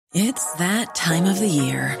It's that time of the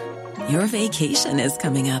year. Your vacation is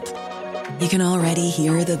coming up. You can already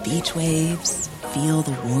hear the beach waves, feel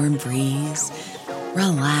the warm breeze,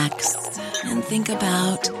 relax, and think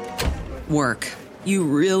about work. You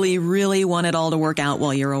really, really want it all to work out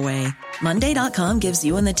while you're away. Monday.com gives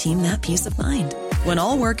you and the team that peace of mind. When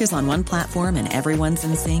all work is on one platform and everyone's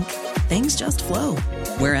in sync, things just flow.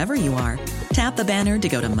 Wherever you are, tap the banner to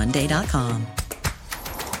go to Monday.com.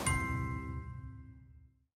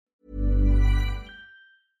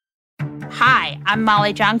 Hi, I'm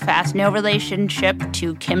Molly Jong-Fast, no relationship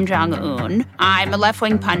to Kim Jong-un. I'm a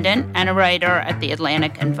left-wing pundit and a writer at The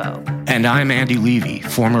Atlantic and Vogue. And I'm Andy Levy,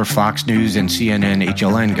 former Fox News and CNN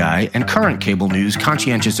HLN guy and current cable news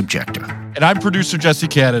conscientious objector. And I'm producer Jesse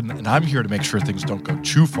Cadden, and I'm here to make sure things don't go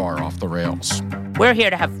too far off the rails. We're here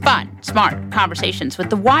to have fun, smart conversations with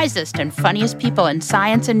the wisest and funniest people in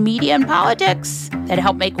science and media and politics that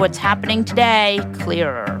help make what's happening today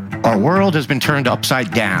clearer. Our world has been turned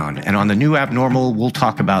upside down, and on the new Abnormal, we'll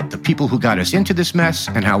talk about the people who got us into this mess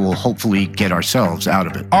and how we'll hopefully get ourselves out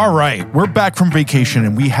of it. All right, we're back from vacation,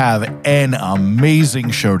 and we have an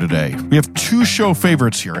amazing show today. We have two show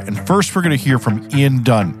favorites here, and first we're going to hear from Ian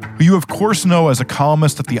Dunn, who you of course know as a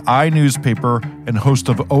columnist at the iNewspaper and host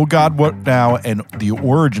of Oh God, What Now and the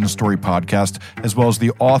Origin Story podcast, as well as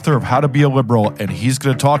the author of How to Be a Liberal, and he's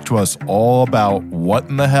going to talk to us all about what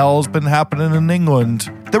in the hell's been happening in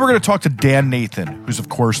England. Then we're going to talk to Dan Nathan, who's of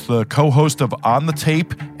course the co-host of On the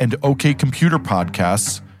Tape and OK Computer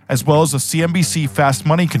podcasts, as well as a CNBC Fast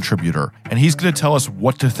Money contributor, and he's going to tell us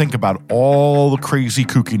what to think about all the crazy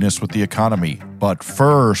kookiness with the economy. But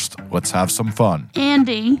first, let's have some fun.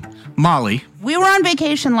 Andy. Molly. We were on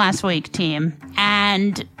vacation last week, team,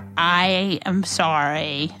 and I am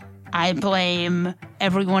sorry. I blame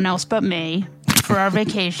everyone else but me for our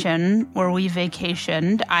vacation, where we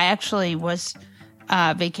vacationed. I actually was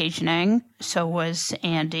vacationing, so was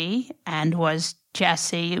Andy, and was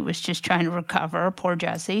Jesse. It was just trying to recover. Poor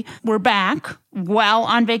Jesse. We're back. Well,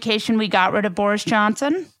 on vacation, we got rid of Boris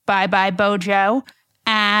Johnson. Bye-bye, Bojo.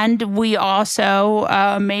 And we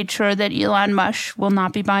also made sure that Elon Musk will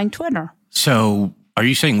not be buying Twitter. So, are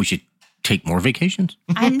you saying we should take more vacations?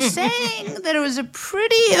 I'm saying that it was a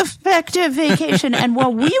pretty effective vacation. And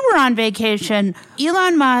while we were on vacation,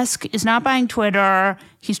 Elon Musk is not buying Twitter.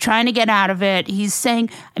 He's trying to get out of it. He's saying,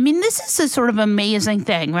 I mean, this is a sort of amazing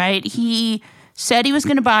thing, right? He said he was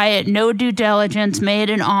going to buy it, no due diligence, made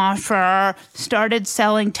an offer, started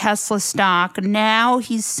selling Tesla stock. Now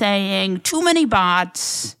he's saying too many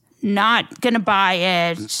bots, not going to buy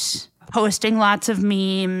it, posting lots of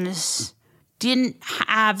memes, didn't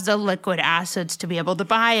have the liquid assets to be able to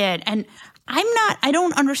buy it. And I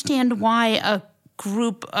don't understand why a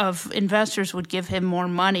group of investors would give him more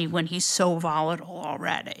money when he's so volatile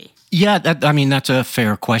already. Yeah, that's a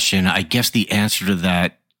fair question. I guess the answer to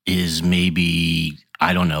that is maybe,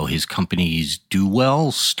 I don't know, his companies do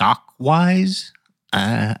well stock-wise?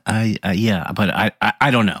 But I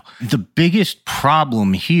don't know. The biggest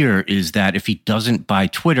problem here is that if he doesn't buy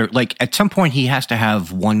Twitter, like at some point he has to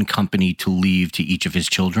have one company to leave to each of his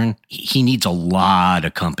children. He needs a lot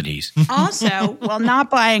of companies. Also, while not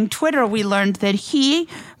buying Twitter, we learned that he,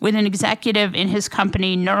 with an executive in his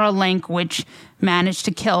company, Neuralink, which managed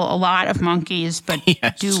to kill a lot of monkeys but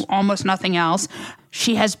do almost nothing else.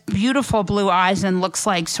 She has beautiful blue eyes and looks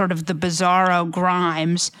like sort of the bizarro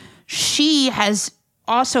Grimes. She has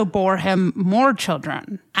also bore him more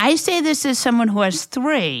children. I say this as someone who has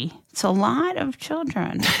 3. It's a lot of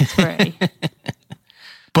children, 3.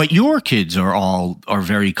 But your kids are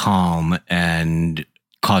very calm and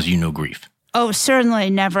cause you no grief. Oh, certainly,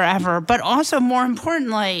 never, ever. But also, more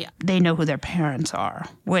importantly, they know who their parents are,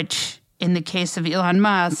 which in the case of Elon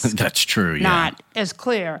Musk, that's true, yeah. Not as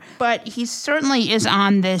clear. But he certainly is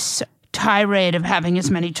on this tirade of having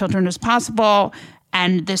as many children as possible,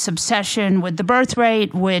 and this obsession with the birth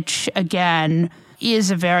rate, which, again,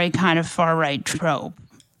 is a very kind of far-right trope.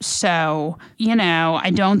 So,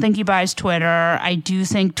 I don't think he buys Twitter. I do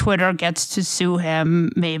think Twitter gets to sue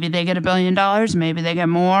him. Maybe they get $1 billion. Maybe they get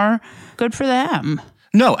more. Good for them.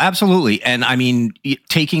 No, absolutely. And I mean,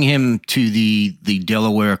 taking him to the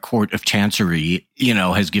Delaware Court of Chancery,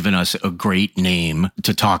 has given us a great name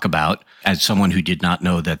to talk about. As someone who did not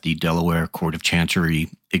know that the Delaware Court of Chancery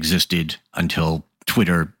existed until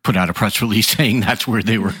Twitter put out a press release saying that's where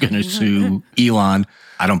they were going to sue Elon.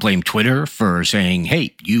 I don't blame Twitter for saying,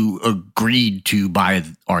 hey, you agreed to buy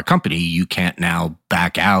our company. You can't now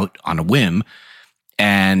back out on a whim.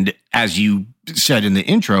 And as you said in the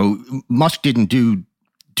intro, Musk didn't do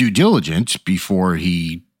due diligence before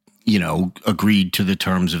he, agreed to the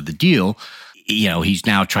terms of the deal. he's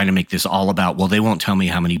now trying to make this all about, well, they won't tell me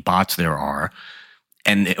how many bots there are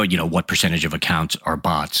and, what percentage of accounts are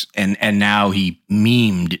bots. And now he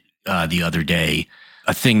memed the other day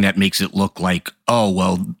a thing that makes it look like, oh,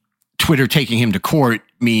 well, Twitter taking him to court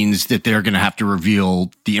means that they're going to have to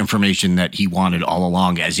reveal the information that he wanted all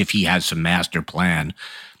along, as if he has some master plan.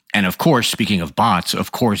 And of course, speaking of bots,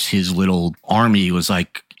 of course, his little army was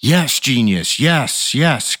like, yes, genius.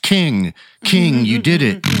 Yes, king, you did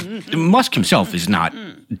it. Musk himself is not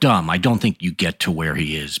dumb. I don't think you get to where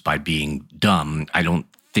he is by being dumb. I don't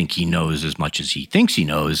think he knows as much as he thinks he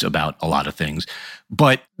knows about a lot of things.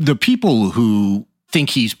 But the people who think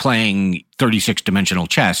he's playing 36-dimensional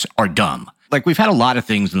chess are dumb. Like, we've had a lot of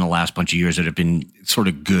things in the last bunch of years that have been sort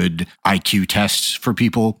of good IQ tests for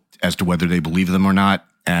people as to whether they believe them or not.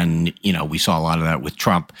 And, we saw a lot of that with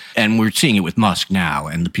Trump. And we're seeing it with Musk now.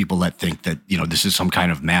 And the people that think that, this is some kind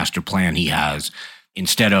of master plan he has,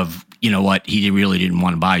 instead of, he really didn't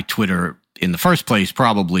want to buy Twitter in the first place,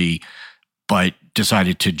 probably, but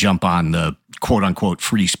decided to jump on the quote unquote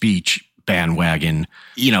free speech bandwagon,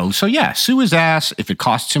 so yeah, sue his ass. If it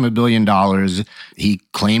costs him $1 billion, he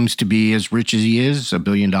claims to be as rich as he is. $1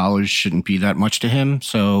 billion shouldn't be that much to him.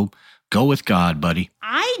 So go with God, buddy.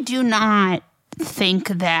 I do not think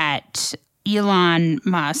that Elon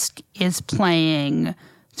Musk is playing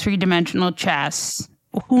three-dimensional chess.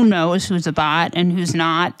 Who knows who's a bot and who's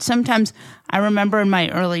not? Sometimes I remember in my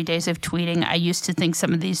early days of tweeting, I used to think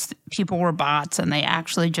some of these people were bots and they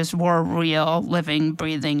actually just were real, living,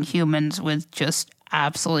 breathing humans with just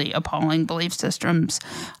absolutely appalling belief systems.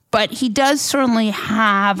 But he does certainly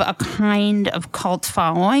have a kind of cult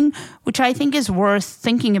following, which I think is worth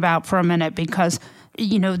thinking about for a minute because,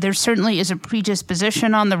 there certainly is a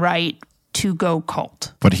predisposition on the right to go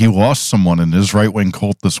cult. But he lost someone in his right-wing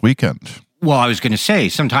cult this weekend. Well, I was going to say,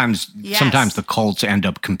 sometimes the cults end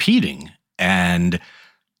up competing, and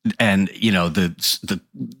some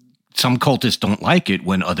cultists don't like it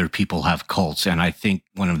when other people have cults. And I think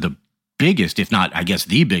one of the biggest, if not, I guess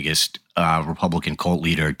the biggest Republican cult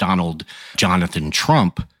leader, Donald Jonathan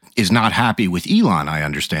Trump, is not happy with Elon, I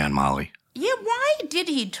understand, Molly. Yeah, why did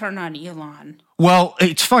he turn on Elon? Well,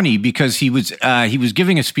 it's funny because he was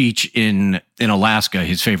giving a speech in Alaska,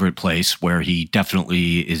 his favorite place, where he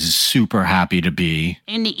definitely is super happy to be.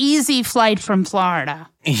 An easy flight from Florida.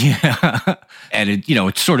 Yeah, and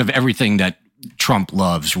it's sort of everything that Trump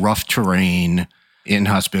loves: rough terrain,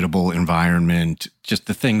 inhospitable environment, just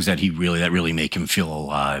the things that really make him feel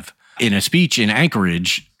alive. In a speech in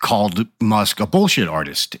Anchorage, called Musk a bullshit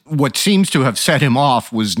artist. What seems to have set him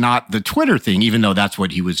off was not the Twitter thing, even though that's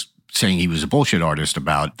what he was saying he was a bullshit artist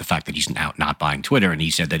about, the fact that he's now not buying Twitter. And he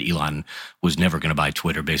said that Elon was never going to buy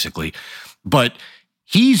Twitter, basically. But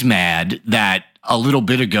he's mad that a little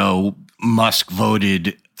bit ago, Musk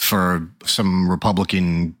voted for some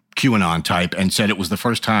Republican QAnon type and said it was the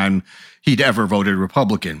first time he'd ever voted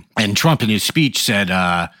Republican. And Trump in his speech said,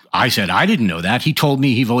 I said, I didn't know that. He told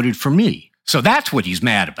me he voted for me. So that's what he's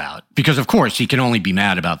mad about, because, of course, he can only be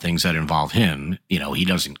mad about things that involve him. He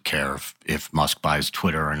doesn't care if Musk buys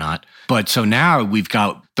Twitter or not. But so now we've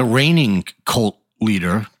got the reigning cult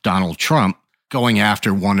leader, Donald Trump, going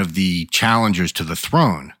after one of the challengers to the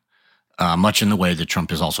throne, much in the way that Trump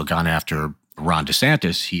has also gone after Ron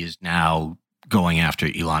DeSantis. He is now going after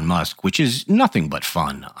Elon Musk, which is nothing but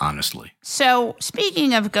fun, honestly. So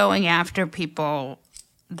speaking of going after people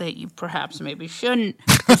that you perhaps maybe shouldn't,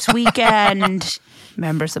 this weekend,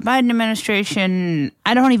 members of the Biden administration,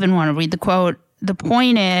 I don't even want to read the quote. The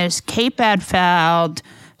point is, Kate Badfeld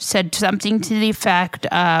said something to the effect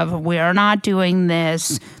of, we are not doing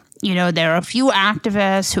this. There are a few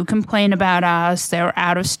activists who complain about us. They're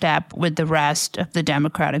out of step with the rest of the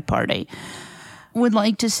Democratic Party. Would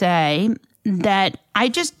like to say that I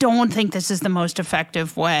just don't think this is the most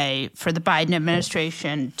effective way for the Biden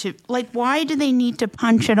administration to, why do they need to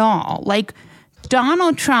punch at all?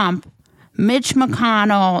 Donald Trump, Mitch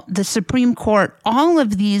McConnell, the Supreme Court, all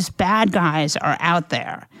of these bad guys are out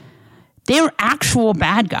there. They're actual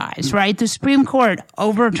bad guys, right? The Supreme Court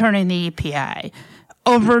overturning the EPA,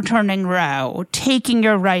 overturning Roe, taking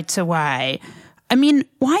your rights away. I mean,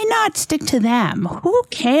 why not stick to them? Who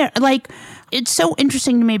cares? It's so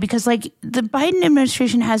interesting to me because, the Biden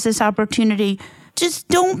administration has this opportunity. Just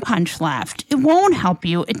don't punch left. It won't help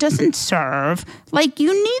you. It doesn't serve.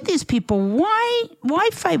 You need these people. Why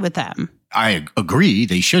fight with them? I agree.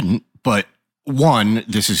 They shouldn't. But one,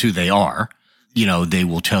 this is who they are. They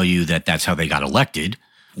will tell you that that's how they got elected,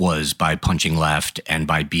 was by punching left and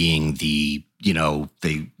by being the,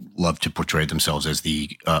 they love to portray themselves as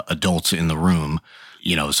the adults in the room.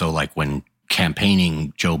 So when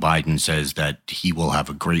campaigning, Joe Biden says that he will have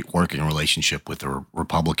a great working relationship with the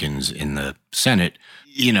Republicans in the Senate.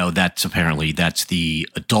 That's the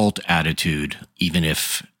adult attitude, even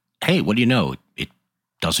if, hey, what do you know? It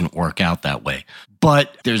doesn't work out that way.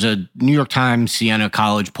 But there's a New York Times Siena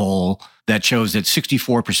College poll that shows that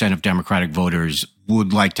 64% of Democratic voters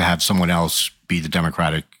would like to have someone else be the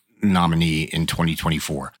Democratic nominee in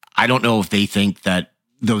 2024. I don't know if they think that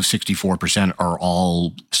those 64% are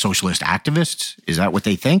all socialist activists. Is that what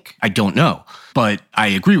they think? I don't know. But I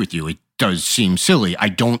agree with you. It does seem silly. I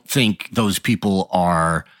don't think those people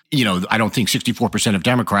are, I don't think 64% of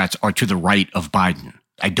Democrats are to the right of Biden.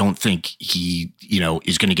 I don't think he,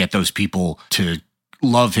 is going to get those people to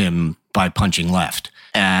love him by punching left.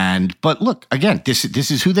 But look, again, this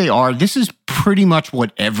is who they are. This is pretty much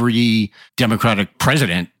what every Democratic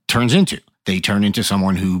president turns into. They turn into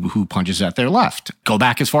someone who punches at their left. Go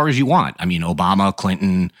back as far as you want. I mean, Obama,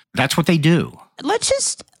 Clinton, that's what they do. Let's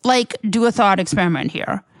just do a thought experiment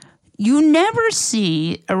here. You never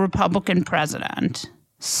see a Republican president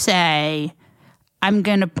say, I'm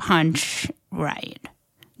going to punch right.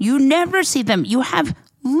 You never see them. You have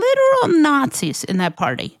literal Nazis in that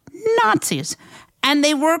party. Nazis. And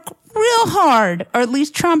they work real hard, or at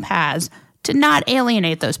least Trump has, to not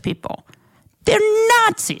alienate those people. They're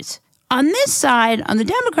Nazis. On this side, on the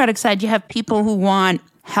Democratic side, you have people who want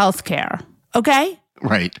health care, okay?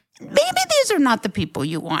 Right. Maybe these are not the people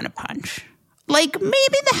you want to punch. Maybe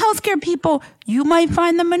the healthcare people, you might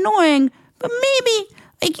find them annoying, but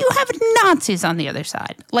maybe, you have Nazis on the other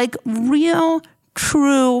side. Real,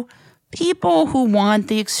 true people who want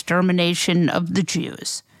the extermination of the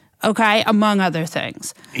Jews, okay? Among other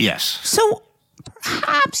things. Yes. So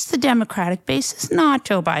perhaps the Democratic base is not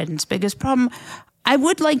Joe Biden's biggest problem. I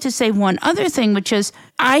would like to say one other thing, which is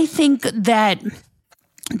I think that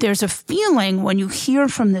there's a feeling when you hear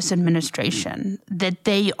from this administration that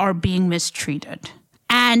they are being mistreated.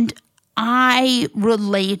 And I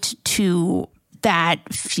relate to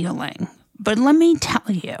that feeling. But let me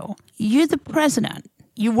tell you, you're the president.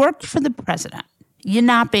 You work for the president. You're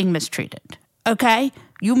not being mistreated, okay?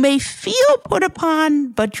 You may feel put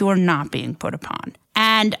upon, but you're not being put upon.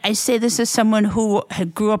 And I say this as someone who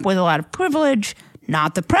grew up with a lot of privilege,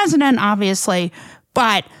 not the president, obviously,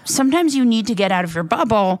 but sometimes you need to get out of your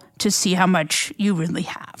bubble to see how much you really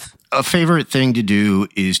have. A favorite thing to do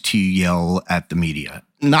is to yell at the media.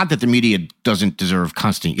 Not that the media doesn't deserve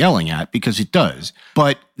constant yelling at, because it does.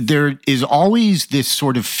 But there is always this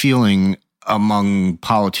sort of feeling among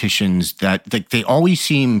politicians that they always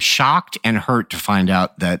seem shocked and hurt to find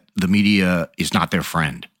out that the media is not their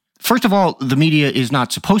friend. First of all, the media is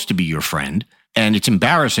not supposed to be your friend. And it's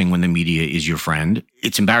embarrassing when the media is your friend.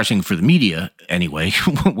 It's embarrassing for the media, anyway,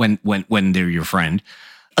 when they're your friend.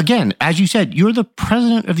 Again, as you said, you're the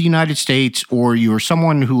president of the United States, or you're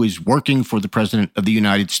someone who is working for the president of the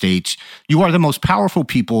United States. You are the most powerful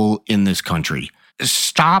people in this country.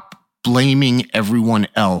 Stop blaming everyone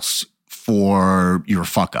else for your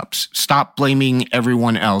fuck-ups. Stop blaming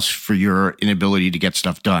everyone else for your inability to get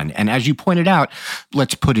stuff done. And as you pointed out,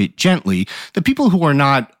 let's put it gently, the people who are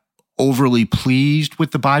not overly pleased with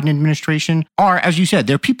the Biden administration are, as you said,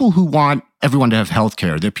 they're people who want everyone to have health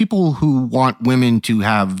care. They're people who want women to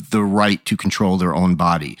have the right to control their own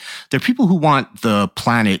body. They're people who want the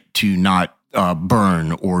planet to not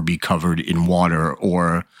burn or be covered in water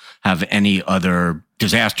or have any other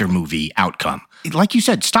disaster movie outcome. Like you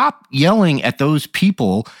said, stop yelling at those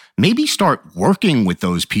people. Maybe start working with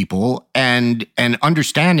those people and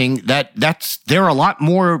understanding that there are a lot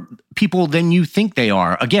more people than you think they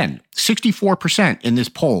are. Again, 64% in this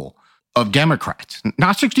poll of Democrats,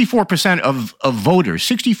 not 64% of voters,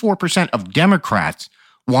 64% of Democrats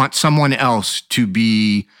want someone else to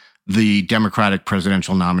be the Democratic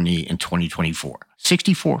presidential nominee in 2024.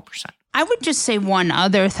 64%. I would just say one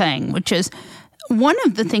other thing, which is one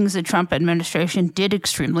of the things the Trump administration did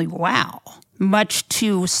extremely well, much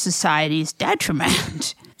to society's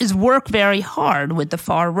detriment, is work very hard with the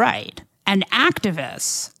far right. And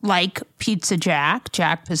activists like Pizza Jack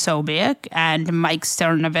Posobiec, and Mike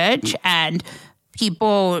Cernovich, and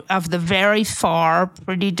people of the very far,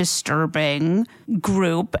 pretty disturbing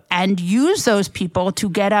group, and use those people to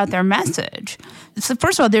get out their message. So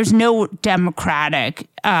first of all, there's no Democratic,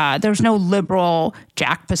 there's no liberal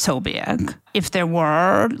Jack Posobiec. If there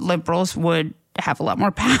were, liberals would have a lot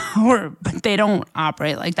more power, but they don't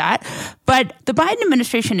operate like that. But the Biden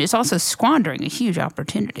administration is also squandering a huge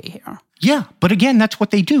opportunity here. Yeah, but again, that's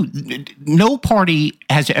what they do. No party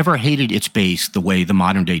has ever hated its base the way the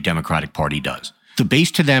modern day Democratic Party does. The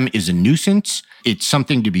base to them is a nuisance. It's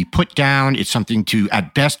something to be put down. It's something to,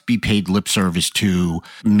 at best, be paid lip service to,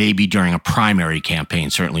 maybe during a primary campaign,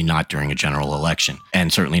 certainly not during a general election,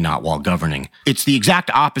 and certainly not while governing. It's the exact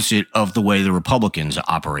opposite of the way the Republicans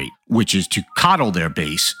operate, which is to coddle their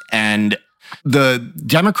base. And the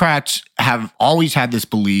Democrats have always had this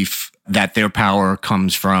belief that their power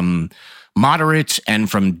comes from moderates and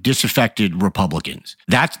from disaffected Republicans.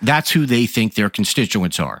 That's who they think their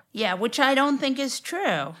constituents are. Yeah, which I don't think is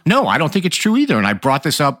true. No, I don't think it's true either. And I brought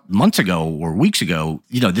this up months ago or weeks ago.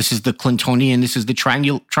 This is the Clintonian, this is the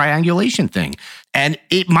triangulation thing. And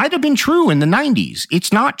it might have been true in the 90s.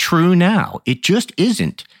 It's not true now. It just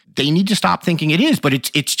isn't. They need to stop thinking it is. But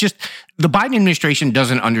it's just the Biden administration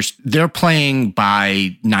doesn't understand. They're playing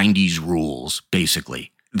by 90s rules,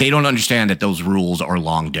 basically. They don't understand that those rules are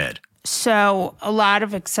long dead. So a lot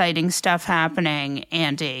of exciting stuff happening,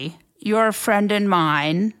 Andy. You're a friend and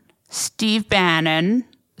mine, Steve Bannon,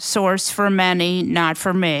 source for many, not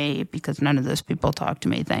for me, because none of those people talk to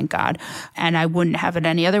me, thank God. And I wouldn't have it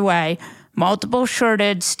any other way. Multiple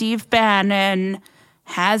shirted Steve Bannon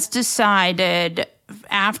has decided,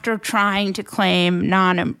 after trying to claim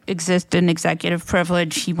non-existent executive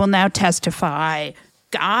privilege, he will now testify.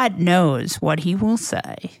 God knows what he will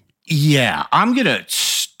say. Yeah, I'm going to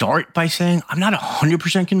start by saying I'm not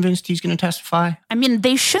 100% convinced he's going to testify. I mean,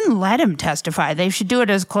 they shouldn't let him testify. They should do it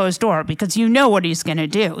as closed door because you know what he's going to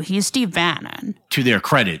do. He's Steve Bannon. To their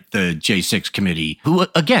credit, the J6 committee, who,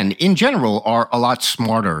 again, in general, are a lot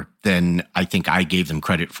smarter than I think I gave them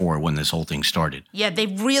credit for when this whole thing started. Yeah,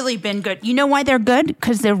 they've really been good. You know why they're good?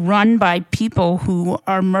 Because they're run by people who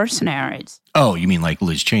are mercenaries. Oh, you mean like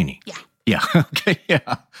Liz Cheney? Yeah. Yeah. Okay.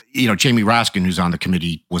 Yeah. Jamie Raskin, who's on the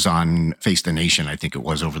committee, was on Face the Nation, I think it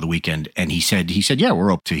was, over the weekend. And he said, yeah,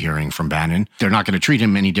 we're open to hearing from Bannon. They're not going to treat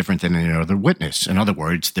him any different than any other witness. In other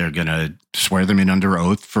words, they're going to swear them in under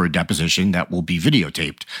oath for a deposition that will be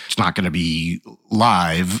videotaped. It's not going to be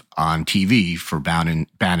live on TV for Bannon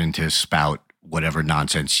to spout whatever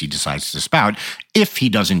nonsense he decides to spout if he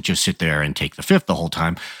doesn't just sit there and take the fifth the whole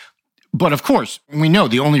time. But of course, we know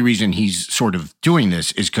the only reason he's sort of doing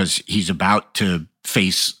this is because he's about to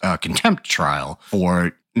face a contempt trial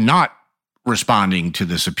for not responding to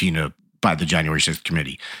the subpoena by the January 6th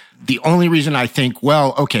committee. The only reason I think,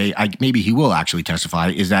 well, okay, maybe he will actually testify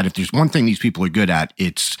is that if there's one thing these people are good at,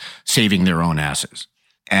 it's saving their own asses.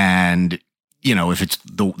 And, if it's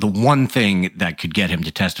the one thing that could get him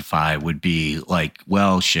to testify would be like,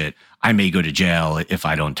 well, shit, I may go to jail if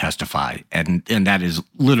I don't testify. And that is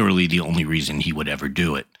literally the only reason he would ever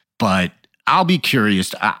do it. But I'll be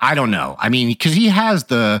curious. I don't know. I mean, because he has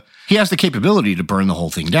the capability to burn the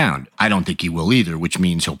whole thing down. I don't think he will either, which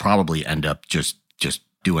means he'll probably end up just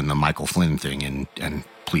doing the Michael Flynn thing and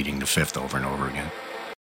pleading the fifth over and over again.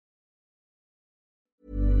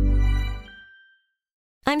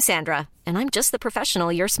 I'm Sandra, and I'm just the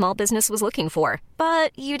professional your small business was looking for.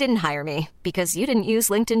 But you didn't hire me because you didn't use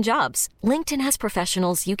LinkedIn Jobs. LinkedIn has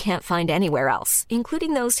professionals you can't find anywhere else,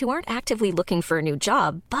 including those who aren't actively looking for a new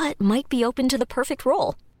job, but might be open to the perfect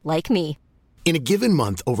role, like me. In a given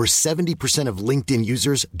month, over 70% of LinkedIn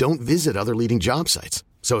users don't visit other leading job sites.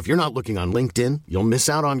 So if you're not looking on LinkedIn, you'll miss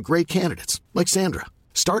out on great candidates, like Sandra.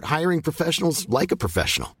 Start hiring professionals like a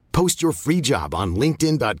professional. Post your free job on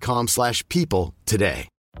linkedin.com/people today.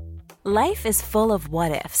 Life is full of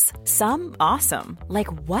what-ifs. Some awesome, like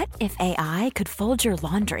what if AI could fold your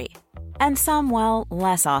laundry? And some, well,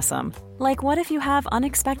 less awesome, like what if you have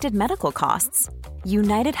unexpected medical costs?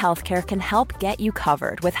 United Healthcare can help get you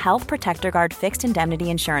covered with Health Protector Guard fixed indemnity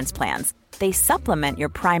insurance plans. They supplement your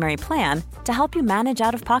primary plan to help you manage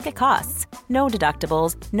out-of-pocket costs. No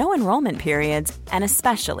deductibles, no enrollment periods, and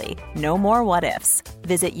especially no more what-ifs.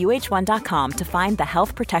 Visit uh1.com to find the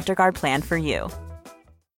Health Protector Guard plan for you.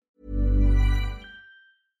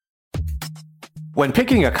 When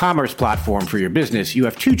picking a commerce platform for your business, you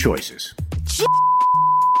have two choices.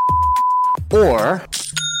 Or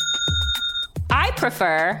I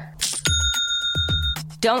prefer.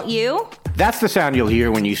 Don't you? That's the sound you'll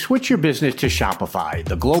hear when you switch your business to Shopify,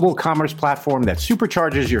 the global commerce platform that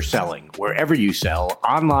supercharges your selling wherever you sell,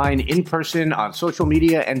 online, in person, on social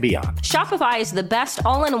media, and beyond. Shopify is the best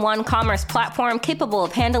all-in-one commerce platform capable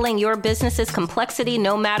of handling your business's complexity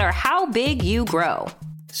no matter how big you grow.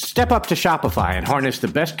 Step up to Shopify and harness the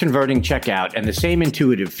best converting checkout and the same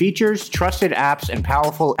intuitive features, trusted apps, and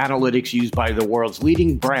powerful analytics used by the world's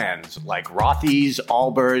leading brands like Rothy's,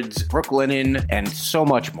 Allbirds, Brooklinen, and so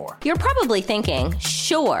much more. You're probably thinking,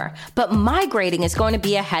 sure, but migrating is going to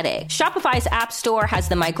be a headache. Shopify's App Store has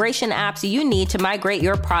the migration apps you need to migrate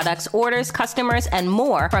your products, orders, customers, and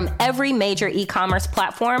more from every major e-commerce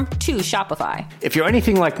platform to Shopify. If you're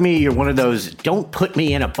anything like me, you're one of those don't put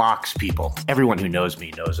me in a box people. Everyone who knows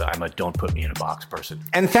me knows I'm a don't put me in a box person.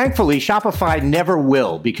 And thankfully, Shopify never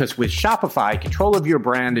will, because with Shopify, control of your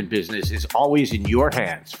brand and business is always in your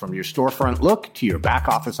hands, from your storefront look to your back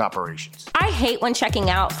office operations. I hate when checking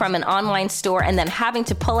out from an online store and then having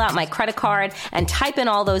to pull out my credit card and type in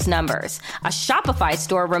all those numbers. A Shopify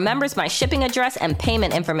store remembers my shipping address and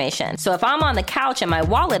payment information. So if I'm on the couch and my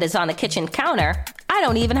wallet is on the kitchen counter, I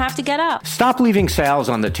don't even have to get up. Stop leaving sales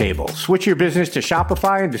on the table. Switch your business to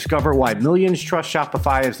Shopify and discover why millions trust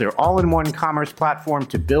Shopify as their all-in-one commerce platform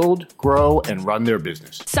to build, grow, and run their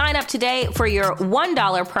business. Sign up today for your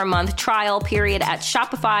 $1 per month trial period at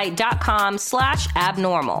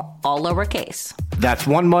shopify.com/abnormal, all lowercase. That's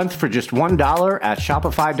 1 month for just $1 at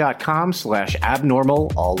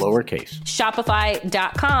shopify.com/abnormal, all lowercase.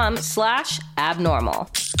 Shopify.com/abnormal.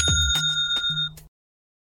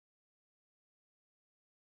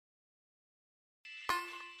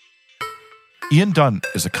 Ian Dunn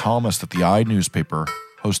is a columnist at the iNewspaper,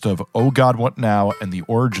 host of Oh God, What Now? And the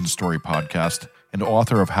Origin Story podcast, and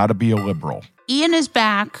author of How to Be a Liberal. Ian is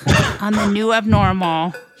back on the new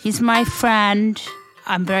abnormal. He's my friend.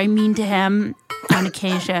 I'm very mean to him on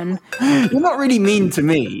occasion. You're not really mean to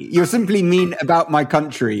me. You're simply mean about my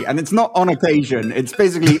country. And it's not on occasion. It's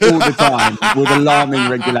basically all the time with alarming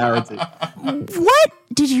regularity. What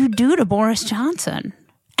did you do to Boris Johnson?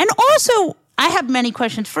 And also, I have many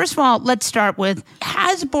questions. First of all, let's start with,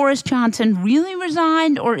 has Boris Johnson really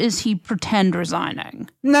resigned, or is he pretend resigning?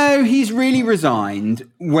 No, he's really resigned,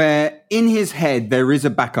 where in his head there is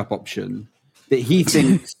a backup option that he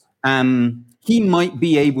thinks he might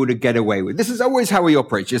be able to get away with. This is always how he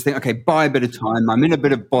operates. You just think, okay, buy a bit of time. I'm in a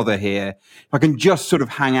bit of bother here. If I can just sort of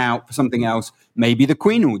hang out for something else, maybe the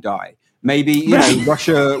Queen will die. Maybe, you know,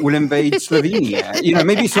 Russia will invade Slovenia. You know,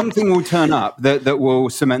 maybe something will turn up that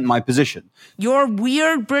will cement my position. Your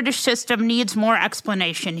weird British system needs more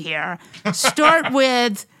explanation here. Start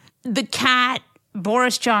with the cat,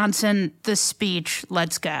 Boris Johnson, the speech.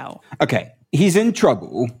 Let's go. Okay. He's in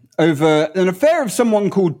trouble over an affair of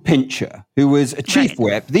someone called Pincher, who was a chief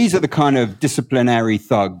whip. These are the kind of disciplinary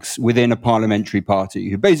thugs within a parliamentary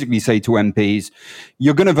party who basically say to MPs,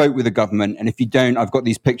 you're going to vote with the government, and if you don't, I've got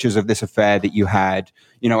these pictures of this affair that you had.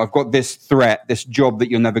 You know, I've got this threat, this job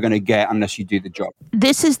that you're never going to get unless you do the job.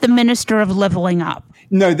 This is the Minister of Leveling Up.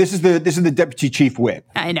 No, this is the deputy chief whip.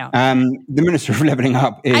 I know. The Minister of Leveling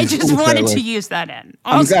Up is I just wanted to use that in.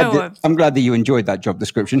 Also, I'm glad that you enjoyed that job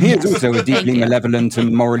description. He is also a deeply malevolent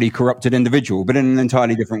and morally corrupted individual, but in an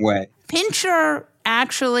entirely different way. Pincher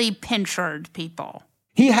actually pinchered people.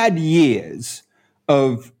 He had years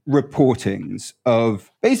of reportings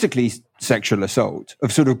of basically sexual assault,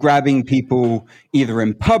 of sort of grabbing people either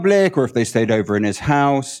in public or if they stayed over in his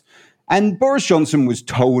house. And Boris Johnson was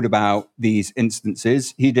told about these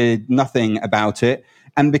instances. He did nothing about it.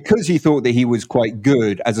 And because he thought that he was quite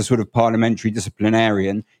good as a sort of parliamentary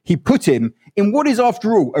disciplinarian, he put him in what is,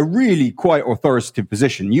 after all, a really quite authoritative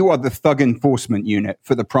position. You are the thug enforcement unit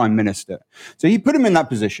for the Prime Minister. So he put him in that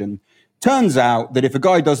position. Turns out that if a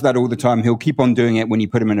guy does that all the time, he'll keep on doing it when you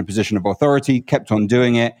put him in a position of authority, kept on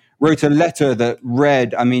doing it, wrote a letter that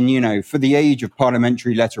read, I mean, you know, for the age of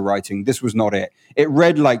parliamentary letter writing, this was not it. It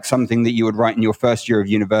read like something that you would write in your first year of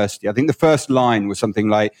university. I think the first line was something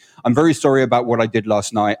like, I'm very sorry about what I did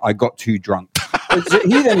last night. I got too drunk. So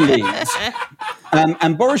he then leaves.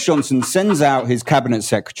 And Boris Johnson sends out his cabinet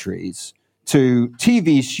secretaries to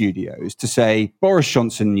TV studios to say, Boris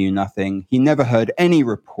Johnson knew nothing. He never heard any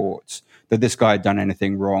reports that this guy had done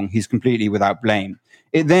anything wrong. He's completely without blame.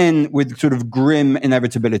 It then, with sort of grim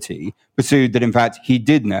inevitability, pursued that, in fact, he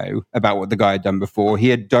did know about what the guy had done before. He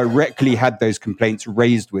had directly had those complaints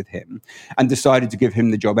raised with him and decided to give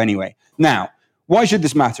him the job anyway. Now, why should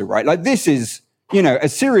this matter, right? Like, this is, you know,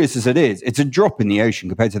 as serious as it is, it's a drop in the ocean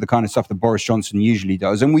compared to the kind of stuff that Boris Johnson usually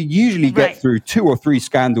does. And we usually get through 2 or 3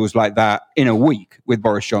 scandals like that in a week with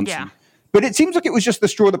Boris Johnson. Yeah. But it seems like it was just the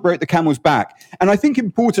straw that broke the camel's back. And I think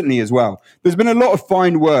importantly as well, there's been a lot of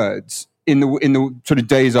fine words in the sort of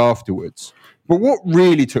days afterwards. But what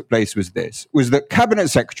really took place was that cabinet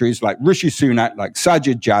secretaries like Rishi Sunak, like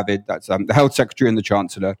Sajid Javid, that's the health secretary and the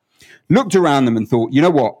chancellor, looked around them and thought, you know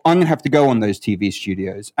what, I'm going to have to go on those TV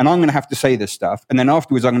studios and I'm going to have to say this stuff. And then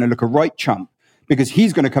afterwards, I'm going to look a right chump because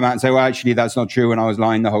he's going to come out and say, well, actually, that's not true, and I was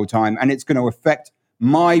lying the whole time, and it's going to affect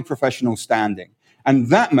my professional standing. And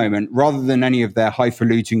that moment, rather than any of their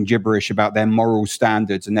highfalutin gibberish about their moral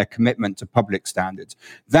standards and their commitment to public standards,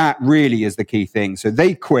 that really is the key thing. So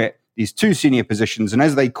they quit these two senior positions, and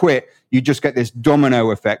as they quit, you just get this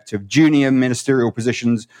domino effect of junior ministerial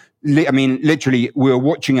positions. I mean, literally, we were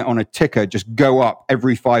watching it on a ticker just go up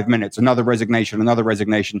every 5 minutes, another resignation,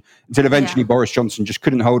 until eventually Boris Johnson just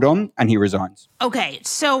couldn't hold on and he resigns. Okay,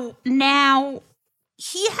 so now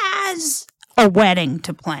he has a wedding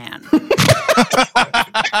to plan.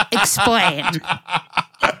 Explain.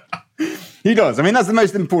 He does. I mean, that's the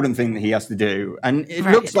most important thing that he has to do. And it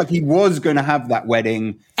looks like he was going to have that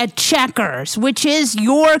wedding at Chequers, which is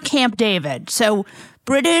your Camp David. So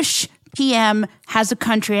British PM has a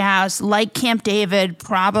country house like Camp David,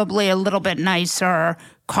 probably a little bit nicer,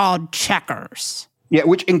 called Chequers. Yeah,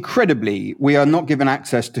 which incredibly, we are not given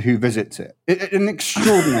access to who visits it. An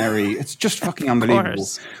extraordinary, it's just fucking unbelievable.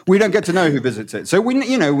 We don't get to know who visits it. So we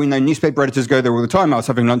know newspaper editors go there all the time. I was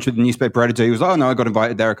having lunch with the newspaper editor. He was like, oh no, I got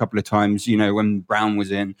invited there a couple of times, when Brown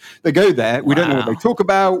was in. They go there. We don't know what they talk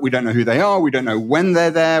about. We don't know who they are. We don't know when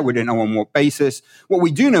they're there. We don't know on what basis. What we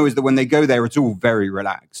do know is that when they go there, it's all very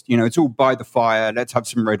relaxed. It's all by the fire. Let's have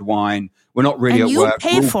some red wine. We're not really at work.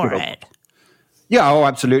 And you pay for it. Yeah,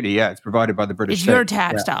 absolutely. Yeah, it's provided by the British state. It's your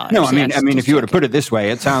tax dollars. No, I mean, if you were to put it this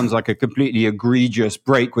way, it sounds like a completely egregious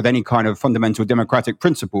break with any kind of fundamental democratic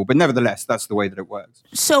principle. But nevertheless, that's the way that it works.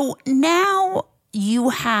 So now you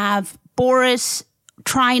have Boris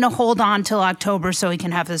trying to hold on till October so he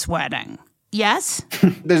can have this wedding. Yes?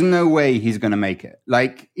 There's no way he's going to make it.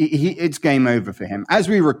 It's game over for him. As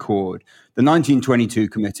we record, the 1922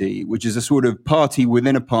 committee, which is a sort of party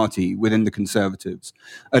within the Conservatives,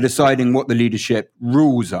 are deciding what the leadership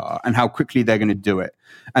rules are and how quickly they're going to do it.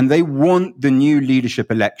 And they want the new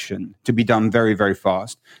leadership election to be done very, very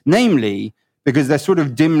fast. Namely, because they're sort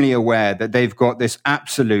of dimly aware that they've got this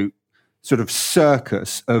absolute sort of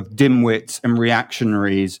circus of dimwits and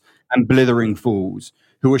reactionaries and blithering fools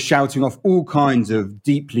who are shouting off all kinds of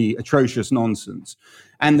deeply atrocious nonsense,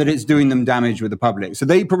 and that it's doing them damage with the public. So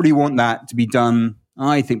they probably want that to be done,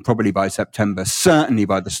 I think, probably by September, certainly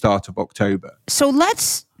by the start of October. So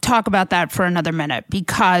let's talk about that for another minute,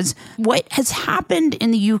 because what has happened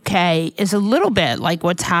in the UK is a little bit like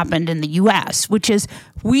what's happened in the US, which is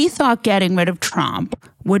we thought getting rid of Trump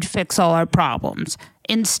would fix all our problems.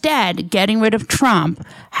 Instead, getting rid of Trump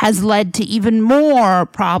has led to even more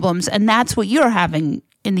problems, and that's what you're having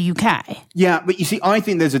in the UK. Yeah, but you see, I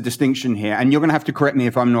think there's a distinction here, and you're going to have to correct me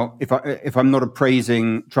if I'm not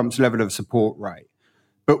appraising Trump's level of support right.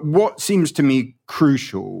 But what seems to me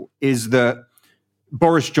crucial is that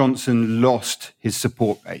Boris Johnson lost his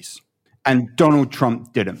support base, and Donald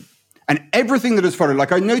Trump didn't. And everything that has followed,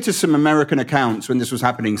 I noticed some American accounts when this was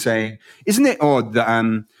happening saying, isn't it odd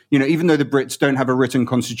that, even though the Brits don't have a written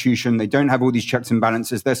constitution, they don't have all these checks and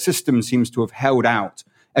balances, their system seems to have held out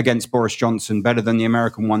against Boris Johnson better than the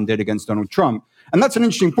American one did against Donald Trump. And that's an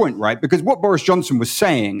interesting point, right? Because what Boris Johnson was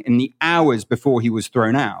saying in the hours before he was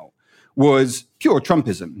thrown out was pure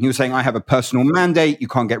Trumpism. He was saying, I have a personal mandate. You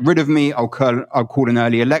can't get rid of me. I'll call an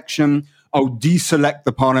early election. I'll deselect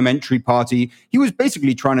the parliamentary party. He was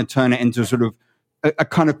basically trying to turn it into sort of a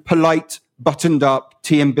kind of polite, buttoned up,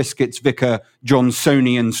 tea and biscuits vicar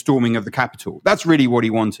Johnsonian storming of the Capitol. That's really what he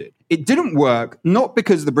wanted. It didn't work, not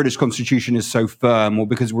because the British Constitution is so firm or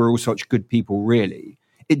because we're all such good people, really.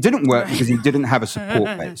 It didn't work because he didn't have a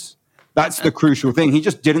support base. That's the crucial thing. He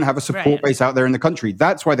just didn't have a support base out there in the country.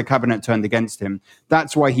 That's why the cabinet turned against him.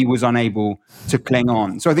 That's why he was unable to cling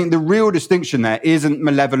on. So I think the real distinction there isn't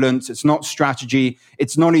malevolence. It's not strategy.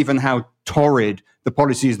 It's not even how torrid the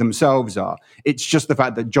policies themselves are. It's just the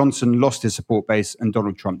fact that Johnson lost his support base and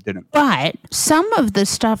Donald Trump didn't. But some of the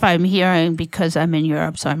stuff I'm hearing, because I'm in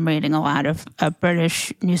Europe, so I'm reading a lot of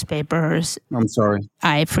British newspapers. I'm sorry.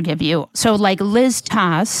 I forgive you. So Liz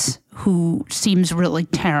Truss, who seems really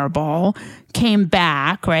terrible, came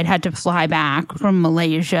back, right, had to fly back from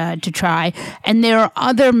Malaysia to try. And there are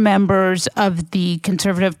other members of the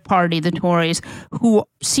Conservative Party, the Tories, who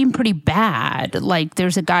seem pretty bad.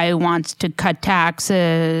 There's a guy who wants to cut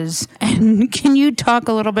taxes. And can you talk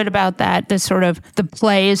a little bit about that, the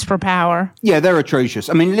plays for power? Yeah, they're atrocious.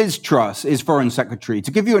 I mean, Liz Truss is Foreign Secretary.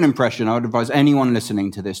 To give you an impression, I would advise anyone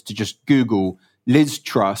listening to this to just Google Liz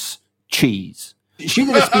Truss cheese. She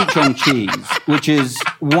did a speech on cheese, which is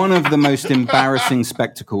one of the most embarrassing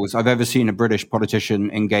spectacles I've ever seen a British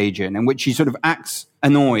politician engage in which she sort of acts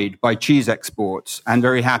annoyed by cheese exports and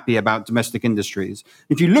very happy about domestic industries.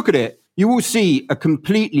 If you look at it, you will see a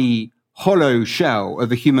completely hollow shell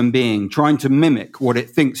of a human being trying to mimic what it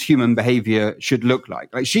thinks human behavior should look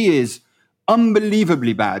like. Like, she is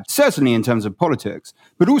unbelievably bad, certainly in terms of politics,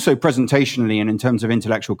 but also presentationally and in terms of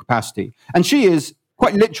intellectual capacity. And she is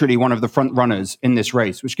quite literally one of the front runners in this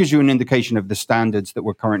race, which gives you an indication of the standards that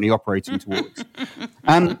we're currently operating towards.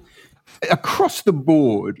 Across the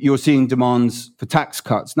board, you're seeing demands for tax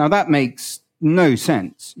cuts. Now, that makes no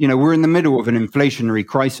sense. You know, we're in the middle of an inflationary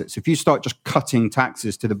crisis. If you start just cutting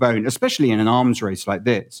taxes to the bone, especially in an arms race like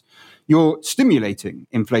this, you're stimulating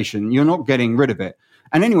inflation. You're not getting rid of it.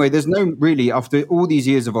 And anyway, there's no really, after all these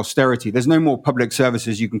years of austerity, there's no more public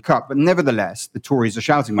services you can cut. But nevertheless, the Tories are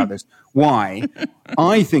shouting about this. Why?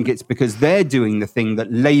 I think it's because they're doing the thing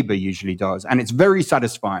that Labour usually does. And it's very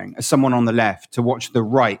satisfying as someone on the left to watch the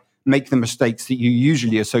right make the mistakes that you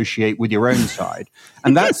usually associate with your own side.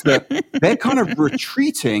 And that's that they're kind of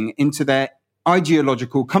retreating into their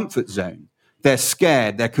ideological comfort zone. They're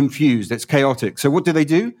scared, they're confused, it's chaotic. So what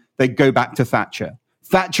do? They go back to Thatcher.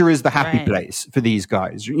 Thatcher is the happy place for these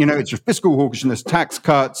guys. You know, it's just fiscal hawkishness, tax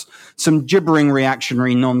cuts, some gibbering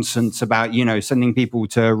reactionary nonsense about, you know, sending people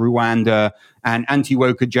to Rwanda and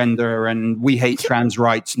anti-woke agenda and we hate trans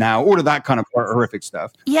rights now, all of that kind of horrific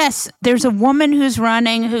stuff. Yes, there's a woman who's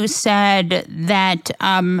running who said that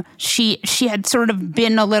she had sort of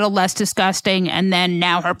been a little less disgusting, and then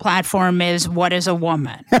now her platform is, what is a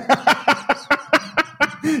woman?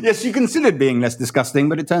 Yes, she considered being less disgusting,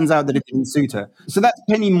 but it turns out that it didn't suit her. So that's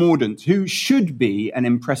Penny Mordaunt, who should be an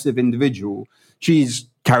impressive individual. She's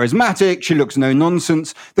charismatic. She looks no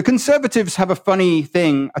nonsense. The Conservatives have a funny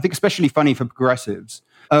thing, I think especially funny for progressives,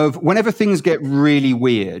 of whenever things get really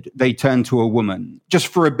weird, they turn to a woman just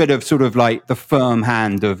for a bit of sort of like the firm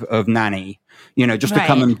hand of nanny, you know, just to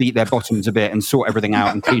come and beat their bottoms a bit and sort everything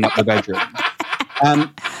out and clean up the bedroom.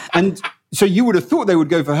 And so you would have thought they would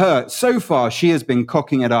go for her. So far, she has been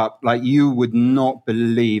cocking it up like you would not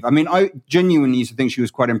believe. I mean, I genuinely used to think she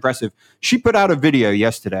was quite impressive. She put out a video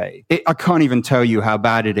yesterday. I can't even tell you how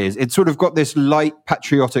bad it is. It's sort of got this light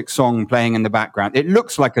patriotic song playing in the background. It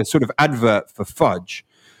looks like a sort of advert for fudge.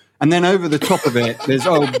 And then over the top of it, there's,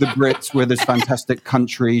 the Brits, we're this fantastic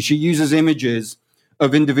country. She uses images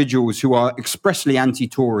of individuals who are expressly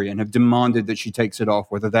anti-Tory and have demanded that she takes it off,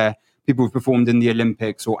 whether they're people who've performed in the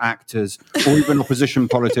Olympics or actors or even opposition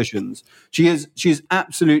politicians. She's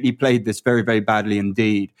absolutely played this very, very badly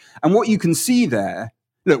indeed. And what you can see there,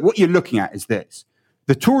 look, what you're looking at is this.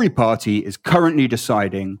 The Tory party is currently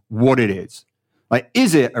deciding what it is. Like,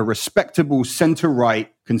 is it a respectable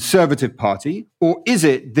centre-right conservative party, or is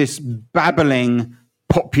it this babbling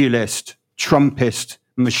populist Trumpist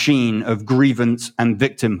machine of grievance and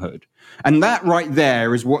victimhood? And that right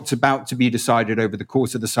there is what's about to be decided over the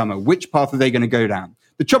course of the summer. Which path are they going to go down?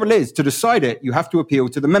 The trouble is, to decide it, you have to appeal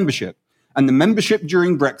to the membership. And the membership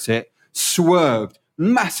during Brexit swerved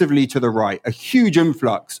massively to the right, a huge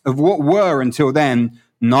influx of what were until then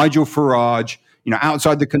Nigel Farage, you know,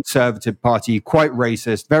 outside the Conservative Party, quite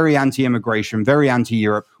racist, very anti-immigration, very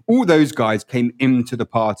anti-Europe. All those guys came into the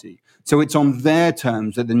party. So it's on their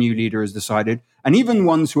terms that the new leader has decided. And even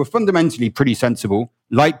ones who are fundamentally pretty sensible,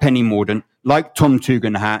 like Penny Mordaunt, like Tom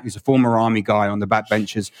Tugendhat, who's a former army guy on the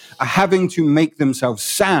backbenches, are having to make themselves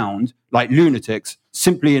sound like lunatics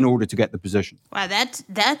simply in order to get the position. Wow,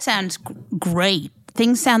 that sounds great.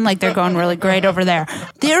 Things sound like they're going really great over there.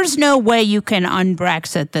 There's no way you can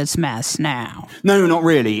un-Brexit this mess now. No, not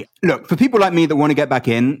really. Look, for people like me that want to get back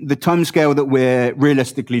in, the timescale that we're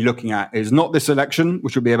realistically looking at is not this election,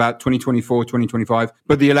 which will be about 2024, 2025,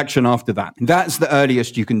 but the election after that. That's the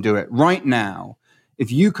earliest you can do it. Right now,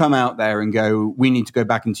 if you come out there and go, we need to go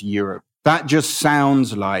back into Europe, that just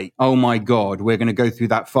sounds like, oh my God, we're going to go through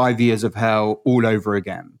that 5 years of hell all over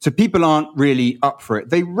again. So people aren't really up for it.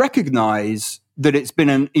 They recognize that it's been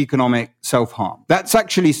an economic self-harm. That's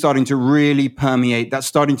actually starting to really permeate. That's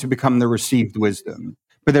starting to become the received wisdom.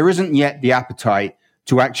 But there isn't yet the appetite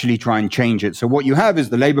to actually try and change it. So what you have is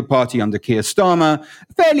the Labour Party under Keir Starmer,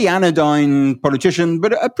 a fairly anodyne politician,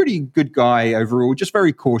 but a pretty good guy overall, just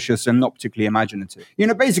very cautious and not particularly imaginative. You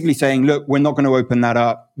know, basically saying, look, we're not going to open that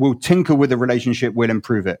up. We'll tinker with the relationship. We'll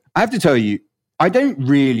improve it. I have to tell you, I don't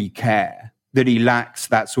really care that he lacks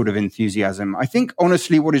that sort of enthusiasm. I think,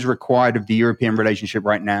 honestly, what is required of the European relationship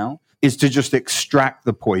right now is to just extract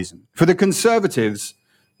the poison. For the Conservatives,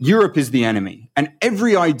 Europe is the enemy. And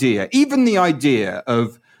every idea, even the idea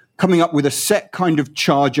of coming up with a set kind of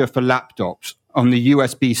charger for laptops on the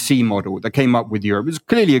USB-C model that came up with Europe is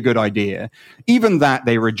clearly a good idea. Even that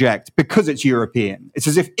they reject because it's European. It's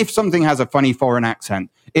as if something has a funny foreign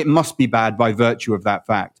accent, it must be bad by virtue of that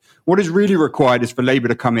fact. What is really required is for Labour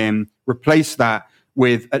to come in, replace that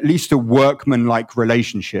with at least a workman-like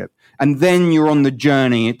relationship. And then you're on the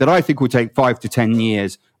journey that I think will take 5 to 10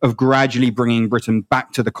 years of gradually bringing Britain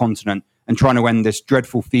back to the continent and trying to end this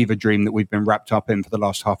dreadful fever dream that we've been wrapped up in for the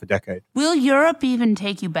last half a decade. Will Europe even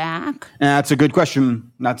take you back? That's a good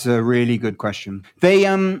question. That's a really good question.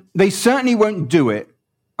 They certainly won't do it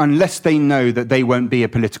unless they know that they won't be a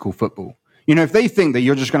political football. You know, if they think that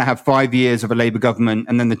you're just going to have 5 years of a Labour government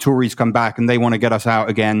and then the Tories come back and they want to get us out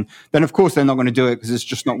again, then of course they're not going to do it because it's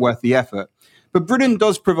just not worth the effort. But Britain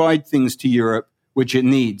does provide things to Europe which it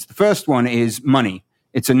needs. The first one is money.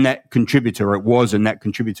 It's a net contributor. It was a net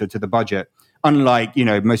contributor to the budget, unlike, you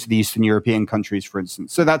know, most of the Eastern European countries, for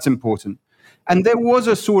instance. So that's important. And there was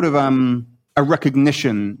a sort of a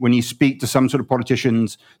recognition when you speak to some sort of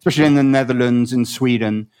politicians, especially in the Netherlands and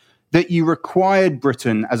Sweden, that you required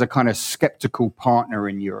Britain as a kind of skeptical partner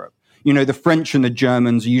in Europe. You know, the French and the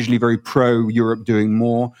Germans are usually very pro-Europe doing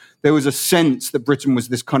more. There was a sense that Britain was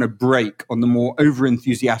this kind of break on the more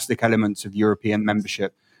over-enthusiastic elements of European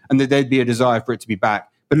membership, and that there'd be a desire for it to be back.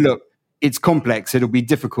 But look, it's complex, it'll be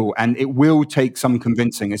difficult, and it will take some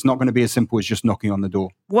convincing. It's not going to be as simple as just knocking on the door.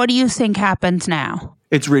 What do you think happens now?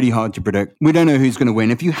 It's really hard to predict. We don't know who's going to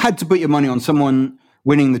win. If you had to put your money on someone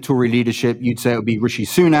winning the Tory leadership, you'd say it would be Rishi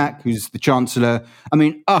Sunak, who's the Chancellor. I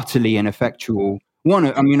mean, utterly ineffectual.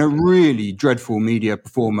 A really dreadful media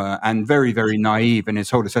performer and very, very naive in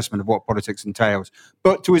his whole assessment of what politics entails.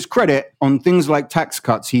 But to his credit, on things like tax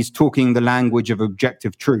cuts, he's talking the language of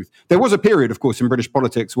objective truth. There was a period, of course, in British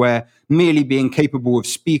politics where merely being capable of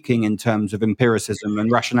speaking in terms of empiricism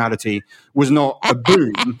and rationality was not a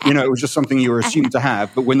boon. You know, it was just something you were assumed to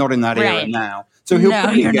have, but we're not in that era now. So he'll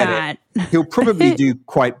probably get it. He'll probably do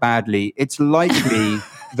quite badly. It's likely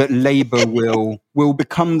that Labour will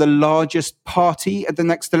become the largest party at the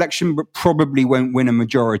next election, but probably won't win a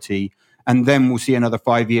majority. And then we'll see another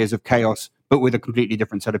 5 years of chaos, but with a completely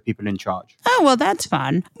different set of people in charge. Oh, well, that's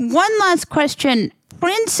fun. One last question.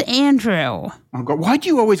 Prince Andrew. Oh, God, why do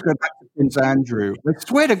you always go back to Prince Andrew? I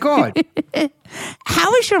swear to God.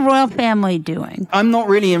 How is your royal family doing? I'm not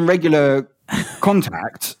really in regular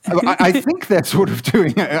contact. I think they're sort of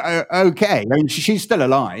doing okay. I mean, she's still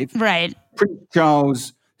alive. Right. Prince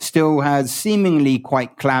Charles still has seemingly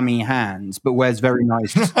quite clammy hands, but wears very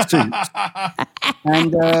nice suits.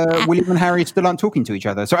 And William and Harry still aren't talking to each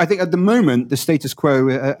other. So I think at the moment, the status quo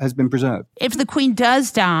has been preserved. If the Queen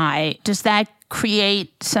does die, does that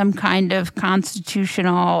create some kind of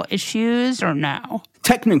constitutional issues or no?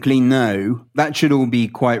 Technically, no. That should all be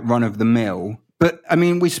quite run-of-the-mill. But, I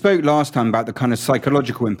mean, we spoke last time about the kind of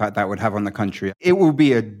psychological impact that would have on the country. It will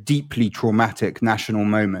be a deeply traumatic national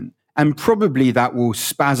moment. And probably that will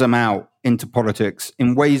spasm out into politics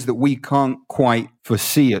in ways that we can't quite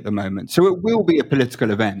foresee at the moment. So it will be a political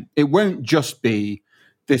event. It won't just be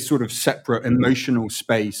this sort of separate emotional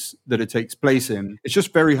space that it takes place in. It's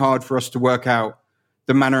just very hard for us to work out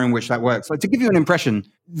the manner in which that works. Like, to give you an impression,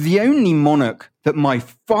 the only monarch that my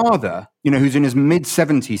father, you know, who's in his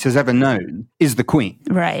mid-70s has ever known is the Queen.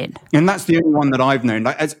 Right. And that's the only one that I've known.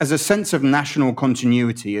 Like, as a sense of national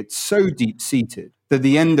continuity, it's so deep-seated that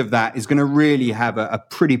the end of that is going to really have a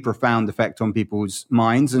pretty profound effect on people's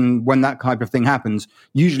minds. And when that type of thing happens,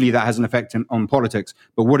 usually that has an effect on politics.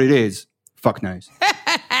 But what it is, fuck knows.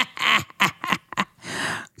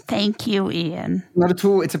 Thank you, Ian. Not at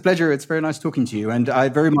all. It's a pleasure. It's very nice talking to you. And I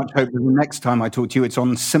very much hope that the next time I talk to you, it's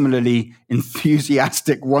on similarly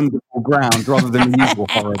enthusiastic, wonderful ground rather than the usual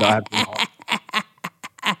horror that I've been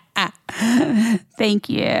on. Thank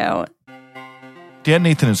you. Dan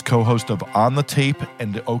Nathan is co-host of On the Tape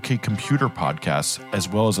and the OK Computer podcasts, as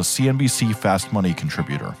well as a CNBC Fast Money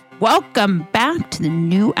contributor. Welcome back to the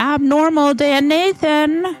new abnormal, Dan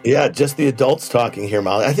Nathan. Yeah, just the adults talking here,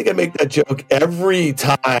 Molly. I think I make that joke every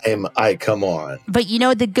time I come on. But you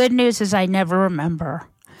know, the good news is I never remember.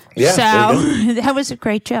 Yeah, so that was a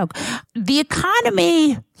great joke. The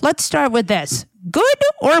economy, let's start with this. Good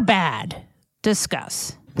or bad?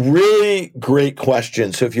 Discuss. Really great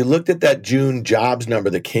question. So if you looked at that June jobs number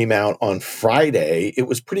that came out on Friday, it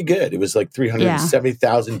was pretty good. It was like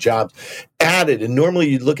 370,000 jobs added. And normally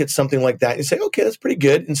you'd look at something like that and you say, okay, that's pretty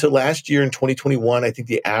good. And so last year in 2021, I think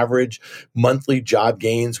the average monthly job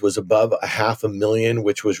gains was above 500,000,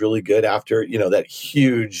 which was really good after, you know, that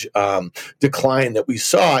huge decline that we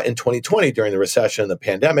saw in 2020 during the recession and the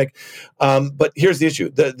pandemic. But here's the issue.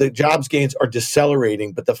 The jobs gains are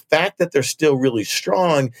decelerating, but the fact that they're still really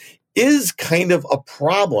strong is kind of a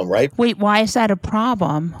problem, right? Wait, why is that a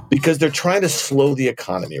problem? Because they're trying to slow the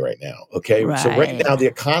economy right now, okay? Right. So right now, the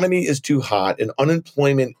economy is too hot and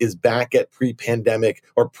unemployment is back at pre-pandemic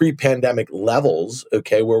levels,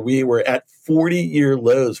 okay, where we were at 40-year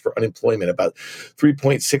lows for unemployment, about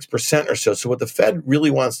 3.6% or so. So what the Fed really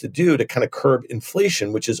wants to do to kind of curb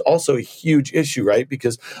inflation, which is also a huge issue, right?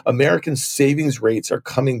 Because American savings rates are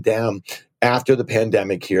coming down after the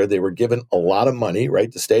pandemic here. They were given a lot of money,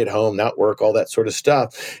 right, to stay at home, not work, all that sort of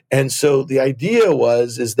stuff. And so the idea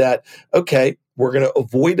is that, okay, we're going to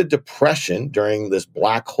avoid a depression during this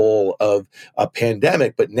black hole of a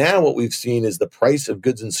pandemic. But now what we've seen is the price of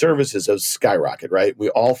goods and services has skyrocketed, right? We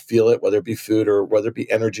all feel it, whether it be food or whether it be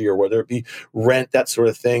energy or whether it be rent, that sort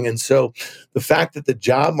of thing. And so the fact that the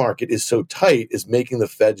job market is so tight is making the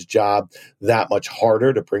Fed's job that much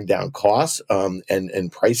harder to bring down costs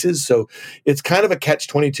and prices. So it's kind of a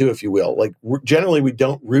catch-22, if you will. Like generally, we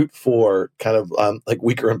don't root for kind of like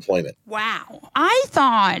weaker employment. Wow. I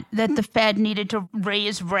thought that the Fed needed to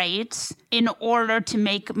raise rates in order to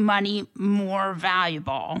make money more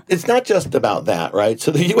valuable. It's not just about that, right?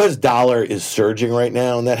 So the U.S. dollar is surging right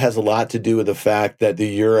now, and that has a lot to do with the fact that the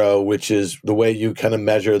euro, which is the way you kind of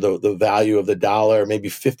measure the value of the dollar, maybe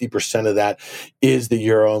 50% of that is the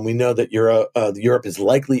euro. And we know that Europe is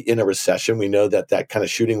likely in a recession. We know that kind of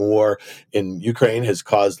shooting war in Ukraine has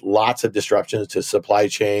caused lots of disruptions to supply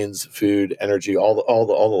chains, food, energy, all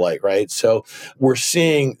the like, right? So we're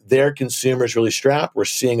seeing their consumers really strapped. We're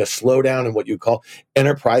seeing a slowdown in what you call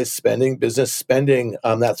enterprise spending, business spending,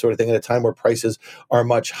 that sort of thing at a time where prices are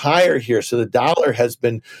much higher here. So the dollar has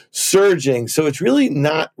been surging. So it's really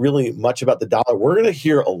not really much about the dollar. We're going to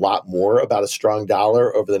hear a lot more about a strong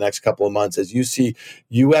dollar over the next couple of months as you see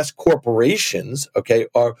U.S. corporations, okay,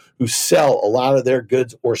 who sell a lot of their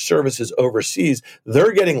goods or services overseas.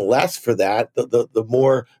 They're getting less for that, the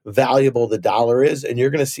more valuable the dollar is. And you're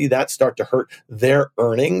going to see that start to hurt their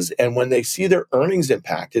earnings. And when they see their earnings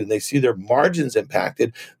impacted and they see their margins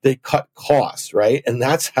impacted, they cut costs, right? And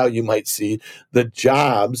that's how you might see the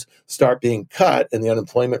jobs start being cut and the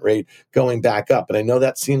unemployment rate going back up. And I know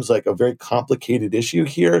that seems like a very complicated issue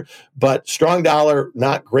here, but strong dollar,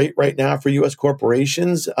 not great right now for U.S.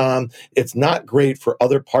 corporations. It's not great for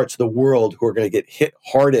other parts of the world who are going to get hit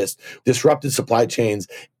hardest, disrupted supply chains,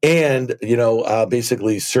 and,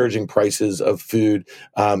 basically surging prices of food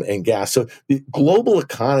and gas. So the global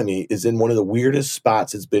economy is in one of the weirdest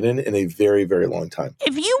spots it's been in a very, very long time.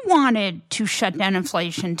 If you wanted to shut down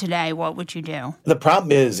inflation today, what would you do? The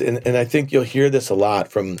problem is, and I think you'll hear this a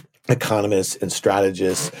lot from economists and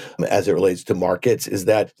strategists as it relates to markets, is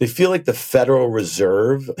that they feel like the Federal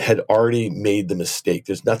Reserve had already made the mistake.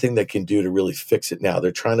 There's nothing they can do to really fix it now.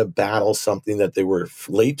 They're trying to battle something that they were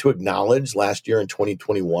late to acknowledge last year in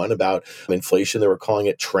 2021 about inflation. They were calling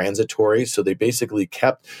it transitory. So they basically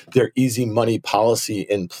kept their easy money policy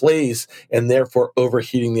in place and therefore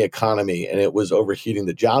overheating the economy. And it was overheating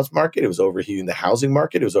the jobs market. It was overheating the housing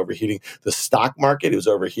market. It was overheating the stock market. It was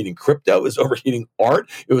overheating crypto. It was overheating art.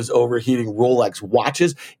 It was overheating Rolex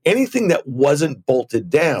watches, anything that wasn't bolted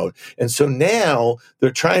down. And so now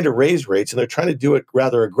they're trying to raise rates and they're trying to do it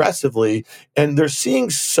rather aggressively. And they're seeing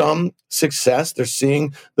some success. They're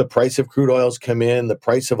seeing the price of crude oils come in, the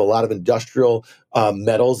price of a lot of industrial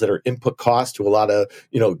metals that are input costs to a lot of,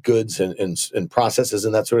 goods and processes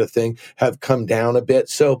and that sort of thing have come down a bit.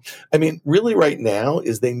 So, I mean, really right now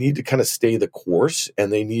is they need to kind of stay the course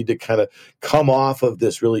and they need to kind of come off of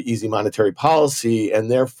this really easy monetary policy.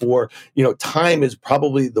 And therefore, time is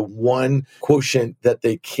probably the one quotient that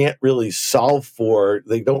they can't really solve for.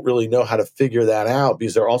 They don't really know how to figure that out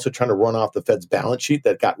because they're also trying to run off the Fed's balance sheet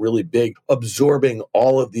that got really big, absorbing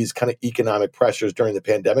all of these kind of economic pressures during the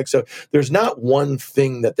pandemic. So there's not one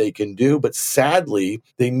thing that they can do, but sadly,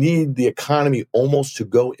 they need the economy almost to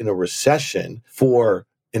go in a recession for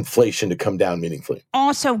inflation to come down meaningfully.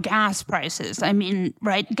 Also, gas prices. I mean,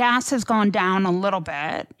 right? Gas has gone down a little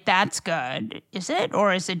bit. That's good. Is it?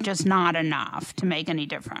 Or is it just not enough to make any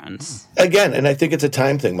difference? Again, and I think it's a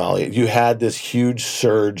time thing, Molly. You had this huge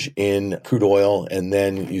surge in crude oil, and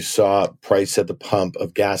then you saw price at the pump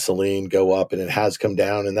of gasoline go up, and it has come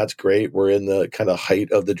down, and that's great. We're in the kind of height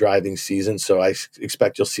of the driving season, so I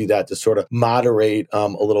expect you'll see that to sort of moderate a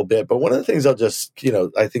little bit. But one of the things I'll just,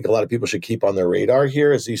 I think a lot of people should keep on their radar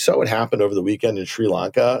here is is you saw what happened over the weekend in Sri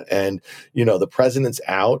Lanka, and, the president's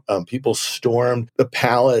out. People stormed the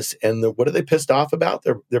palace, and what are they pissed off about?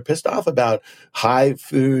 They're pissed off about high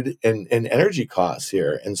food and energy costs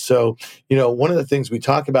here. And so, one of the things we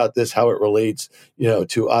talk about this, how it relates,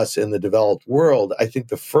 to us in the developed world, I think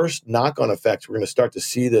the first knock-on effect we're going to start to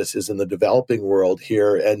see this is in the developing world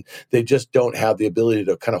here, and they just don't have the ability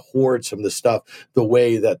to kind of hoard some of the stuff the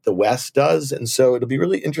way that the West does. And so it'll be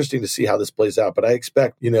really interesting to see how this plays out. But I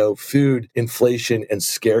expect, food inflation and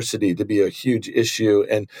scarcity to be a huge issue.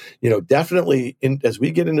 And, definitely as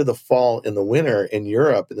we get into the fall and the winter in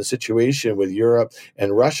Europe, and the situation with Europe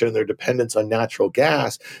and Russia and their dependence on natural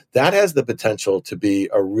gas, that has the potential to be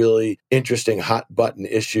a really interesting hot button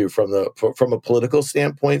issue from a political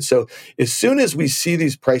standpoint. So as soon as we see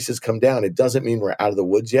these prices come down, it doesn't mean we're out of the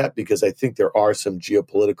woods yet, because I think there are some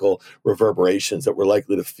geopolitical reverberations that we're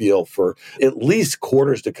likely to feel for at least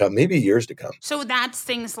quarters to come, maybe years to come. So that's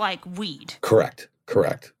things like wheat. Correct.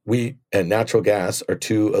 Wheat and natural gas are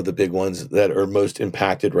two of the big ones that are most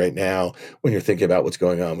impacted right now when you're thinking about what's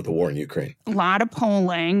going on with the war in Ukraine. A lot of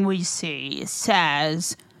polling we see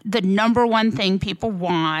says the number one thing people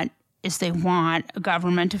want is they want a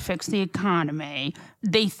government to fix the economy.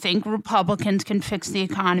 They think Republicans can fix the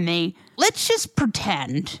economy. Let's just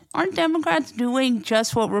pretend. Aren't Democrats doing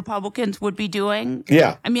just what Republicans would be doing?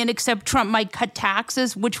 Yeah. I mean, except Trump might cut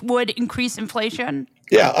taxes, which would increase inflation.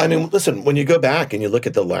 Yeah, I mean, listen, when you go back and you look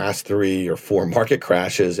at the last 3 or 4 market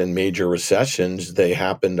crashes and major recessions, they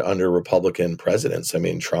happened under Republican presidents. I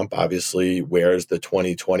memean, Trump obviously wears the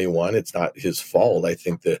 2021. It's not his fault. I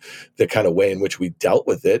think the kind of way in which we dealt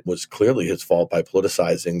with it was clearly his fault by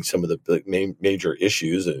politicizing some of the major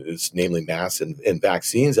issues, namely masks and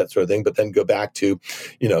vaccines, that sort of thing. But then go back to,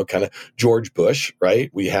 kind of George Bush, right?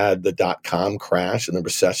 We had the dot-com crash and the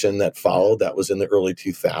recession that followed. That was in the early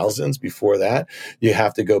 2000s. Before that, you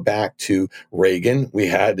have to go back to Reagan. We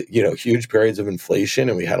had, huge periods of inflation,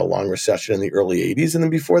 and we had a long recession in the early 80s. And then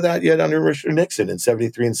before that, you had under Richard Nixon in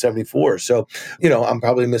 73 and 74. So, I'm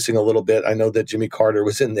probably missing a little bit. I know that Jimmy Carter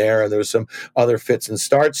was in there, and there was some other fits and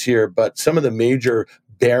starts here, but some of the major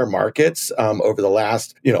bear markets over the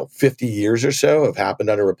last, 50 years or so have happened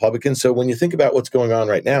under Republicans. So when you think about what's going on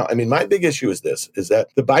right now, I mean, my big issue is that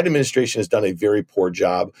the Biden administration has done a very poor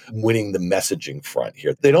job winning the messaging front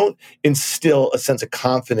here. They don't instill a sense of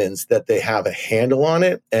confidence that they have a handle on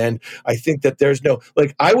it. And I think that there's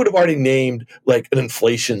I would have already named an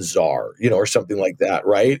inflation czar, or something like that,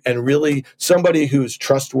 right? And really somebody who's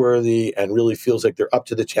trustworthy and really feels like they're up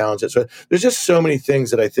to the challenge. So there's just so many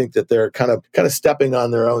things that I think that they're kind of stepping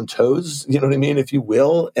on their own toes, you know what I mean, if you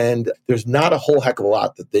will. And there's not a whole heck of a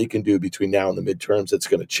lot that they can do between now and the midterms that's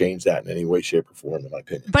going to change that in any way, shape, or form, in my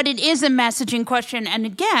opinion. But it is a messaging question. And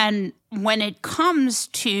again, when it comes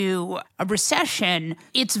to a recession,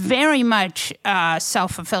 it's very much a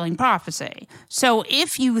self-fulfilling prophecy. So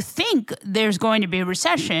if you think there's going to be a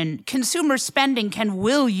recession, consumer spending can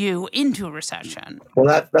will you into a recession. Well,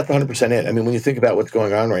 that's 100% it. I mean, when you think about what's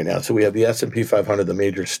going on right now, so we have the S&P 500, the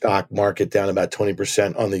major stock market, down about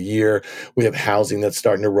 20% on the year. We have housing that's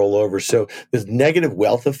starting to roll over. So this negative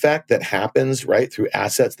wealth effect that happens, right, through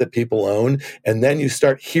assets that people own. And then you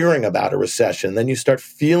start hearing about a recession. Then you start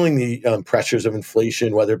feeling the pressures of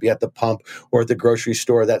inflation, whether it be at the pump or at the grocery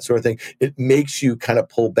store, that sort of thing. It makes you kind of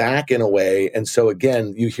pull back in a way. And so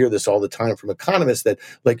again, you hear this all the time from economists that,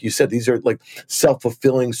 like you said, these are like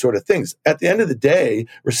self-fulfilling sort of things. At the end of the day,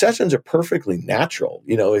 recessions are perfectly natural.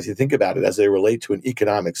 As you think about it, as they relate to an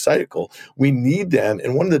economic cycle, we need them.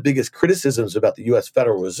 And one of the biggest criticisms about the U.S.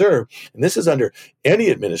 Federal Reserve, and this is under any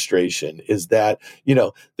administration, is that,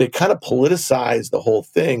 they kind of politicize the whole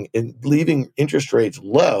thing in leaving interest rates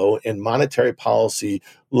low and monetary policy,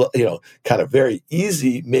 kind of very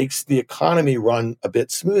easy, makes the economy run a bit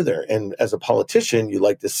smoother. And as a politician, you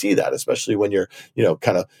like to see that, especially when you're,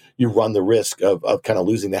 you run the risk of kind of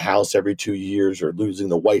losing the House every 2 years or losing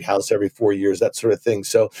the White House every 4 years, that sort of thing.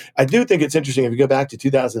 So I do think it's interesting. If you go back to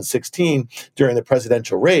 2016 during the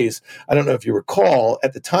presidential race, I don't know if you recall,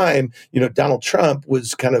 at the time, Donald Trump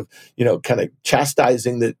was kind of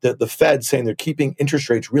chastising the Fed, saying they're keeping interest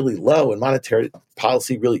rates really low and monetary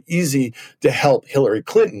policy really easy to help Hillary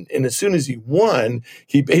Clinton. And as soon as he won,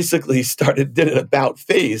 he basically did an about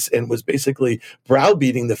face and was basically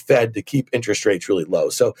browbeating the Fed to keep interest rates really low.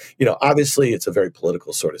 So, obviously it's a very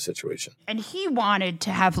political sort of situation. And he wanted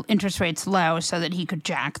to have interest rates low so that he could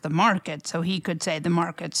jack the market, so he could say the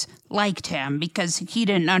markets liked him, because he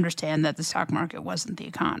didn't understand that the stock market wasn't the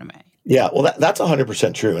economy. Yeah, well, that's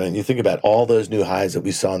 100% true. And you think about all those new highs that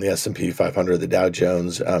we saw in the S&P 500, the Dow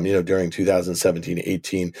Jones, during 2017,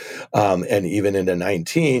 18, and even into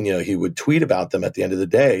 19, he would tweet about them at the end of the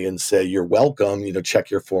day and say, you're welcome, check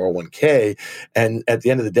your 401k. And at the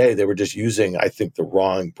end of the day, they were just using, I think, the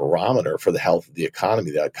wrong barometer for the health of the economy.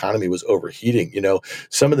 The economy was overheating.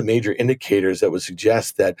 Some of the major indicators that would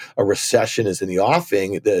suggest that a recession is in the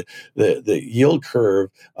offing, the yield curve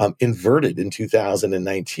inverted in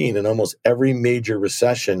 2019, and almost every major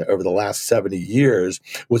recession over the last 70 years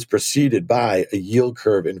was preceded by a yield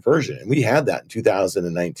curve inversion. And we had that in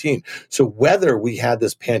 2019. So whether we had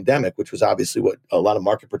this pandemic, which was obviously what a lot of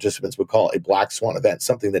market participants would call a black swan event,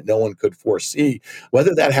 something that no one could foresee,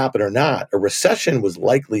 whether that happened or not, a recession was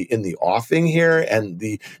likely in the offing here. And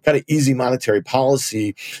the kind of easy monetary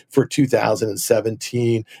policy for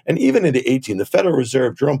 2017 and even into 18, the Federal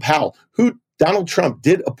Reserve, Jerome Powell, who Donald Trump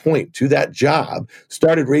did appoint to that job,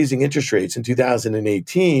 started raising interest rates in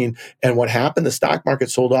 2018. And what happened? The stock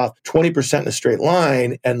market sold off 20% in a straight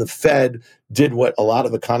line, and the Fed did what a lot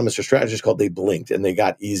of economists or strategists called they blinked, and they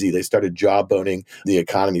got easy. They started jawboning the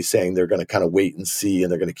economy, saying they're going to kind of wait and see,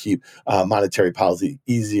 and they're going to keep monetary policy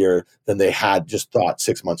easier than they had just thought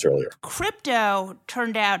 6 months earlier. Crypto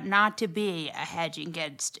turned out not to be a hedge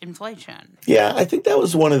against inflation. Yeah, I think that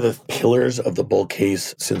was one of the pillars of the bull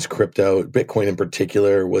case since crypto, Bitcoin in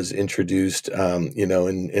particular, was introduced,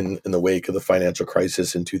 in the wake of the financial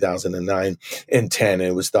crisis in 2009 and 10. And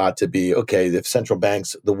it was thought to be, okay, if central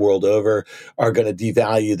banks the world over are going to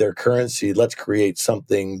devalue their currency, let's create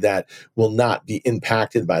something that will not be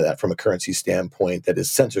impacted by that from a currency standpoint, that is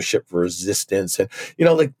censorship resistance. And,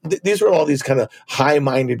 these were all these kind of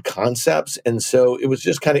high-minded concepts. And so it was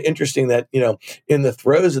just kind of interesting that, in the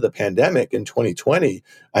throes of the pandemic in 2020,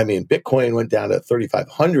 Bitcoin went down to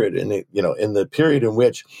 3,500, and in the period in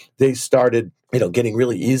which they started getting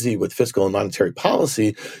really easy with fiscal and monetary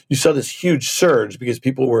policy, you saw this huge surge because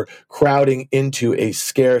people were crowding into a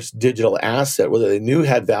scarce digital asset, whether they knew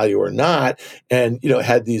had value or not, and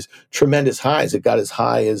had these tremendous highs. It got as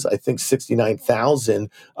high as, I think, 69,000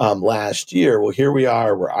 last year. Well, here we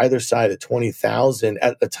are. We're either side of 20,000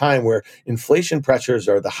 at a time where inflation pressures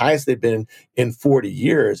are the highest they've been in 40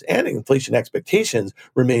 years, and inflation expectations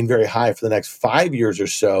remain very high for the next 5 years or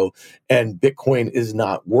so, and Bitcoin is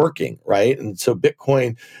not working, right? And so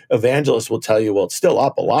Bitcoin evangelists will tell you, well, it's still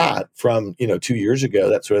up a lot from 2 years ago,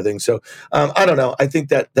 that sort of thing. So I don't know. I think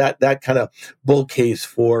that kind of bull case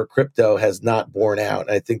for crypto has not borne out.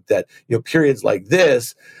 And I think that periods like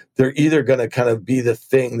this, they're either going to kind of be the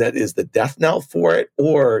thing that is the death knell for it,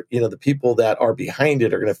 or the people that are behind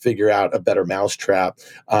it are going to figure out a better mousetrap,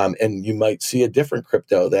 and you might see a different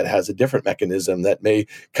crypto that has a different mechanism that may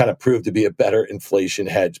kind of prove to be a better inflation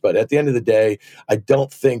hedge. But at the end of the day, I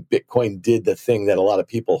don't think Bitcoin did the thing that a lot of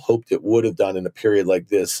people hoped it would have done in a period like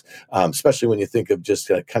this, especially when you think of just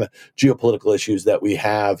kind of geopolitical issues that we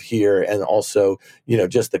have here, and also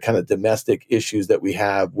just the kind of domestic issues that we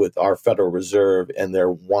have with our Federal Reserve and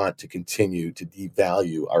their want to continue to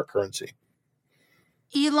devalue our currency.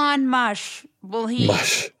 Elon Musk,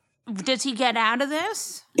 does he get out of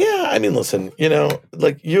this? Yeah, listen,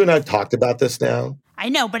 like you and I talked about this now. I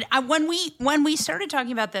know, but when we started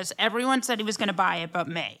talking about this, everyone said he was going to buy it but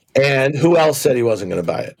me. And who else said he wasn't going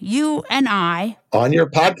to buy it? You and I. On your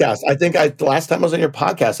podcast. I think last time I was on your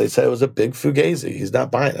podcast, I said it was a big fugazi. He's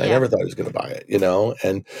not buying it. Yeah. I never thought he was going to buy it,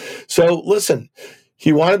 And so, listen,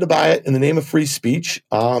 he wanted to buy it in the name of free speech.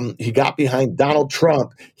 He got behind Donald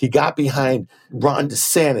Trump. He got behind Ron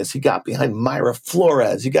DeSantis. He got behind Mayra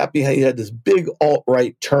Flores. He had this big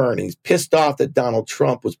alt-right turn. He's pissed off that Donald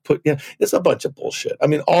Trump was it's a bunch of bullshit.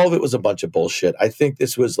 All of it was a bunch of bullshit. I think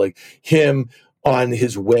this was like him on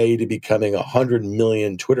his way to becoming 100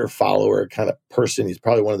 million Twitter follower kind of person. He's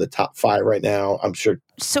probably one of the top 5 right now, I'm sure.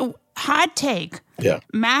 So, hot take. Yeah.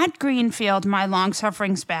 Matt Greenfield, my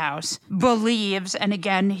long-suffering spouse, believes, and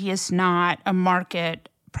again, he is not a market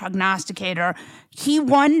prognosticator, he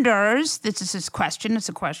wonders, this is his question, it's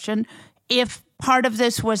a question, if part of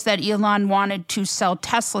this was that Elon wanted to sell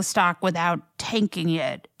Tesla stock without tanking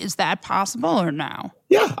it. Is that possible or no?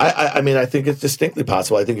 Yeah, I think it's distinctly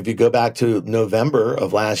possible. I think if you go back to November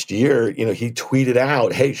of last year, he tweeted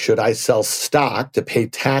out, hey, should I sell stock to pay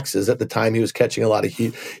taxes? At the time, he was catching a lot of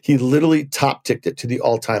heat. He literally top-ticked it to the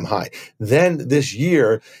all-time high. Then this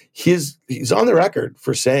year, he's on the record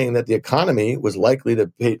for saying that the economy was likely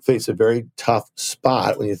to face a very tough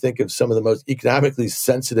spot. When you think of some of the most economically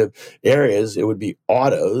sensitive areas, it would be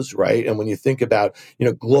autos, right? And when you think about,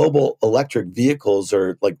 global electric vehicles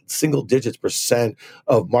are like single digits %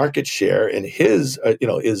 of market share, and his,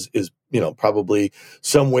 is probably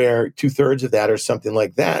somewhere 2/3 of that or something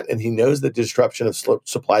like that. And he knows the disruption of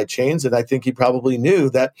supply chains. And I think he probably knew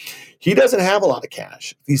that he doesn't have a lot of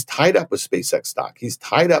cash. He's tied up with SpaceX stock. He's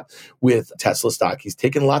tied up with Tesla stock. He's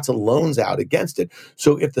taken lots of loans out against it.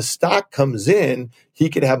 So if the stock comes in, he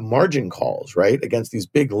could have margin calls, right, against these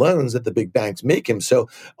big loans that the big banks make him. So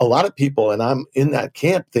a lot of people, and I'm in that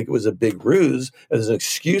camp, think it was a big ruse as an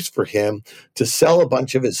excuse for him to sell a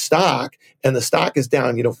bunch of his stock. And the stock is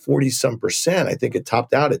down, 40-some%. I think it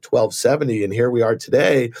topped out at $12.70. And here we are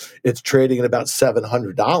today. It's trading at about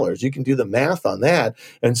 $700. You can do the math on that.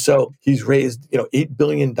 And so he's raised, $8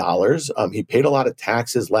 billion. He paid a lot of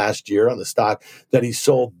taxes last year on the stock that he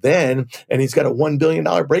sold then. And he's got a $1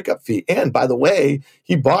 billion breakup fee. And by the way,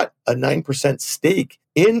 he bought a 9% stake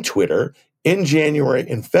in Twitter in January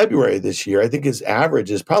and February this year. I think his average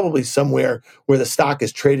is probably somewhere where the stock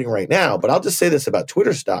is trading right now. But I'll just say this about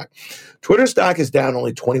Twitter stock. Twitter stock is down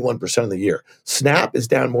only 21% of the year. Snap is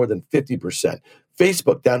down more than 50%.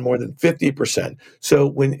 Facebook down more than 50%.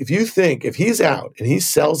 So if he's out and he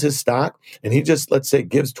sells his stock and he just, let's say,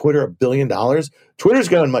 gives Twitter $1 billion, Twitter's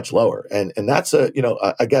going much lower. And that's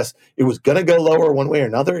I guess it was going to go lower one way or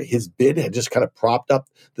another. His bid had just kind of propped up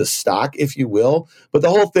the stock, if you will. But the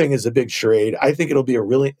whole thing is a big charade. I think it'll be a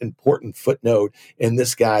really important footnote in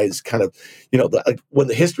this guy's kind of, when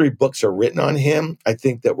the history books are written on him, I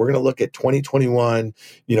think that we're going to look at 2021,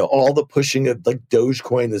 all the pushing of like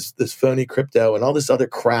Dogecoin, this phony crypto and all this other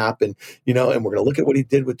crap. And we're going to look at what he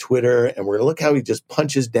did with Twitter, and we're going to look how he just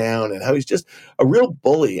punches down and how he's just a real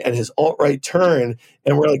bully and his alt-right turn.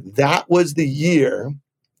 And we're like, that was the year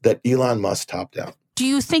that Elon Musk topped out. Do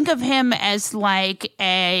you think of him as like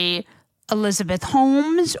a Elizabeth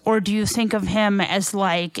Holmes, or do you think of him as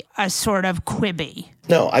like a sort of Quibi?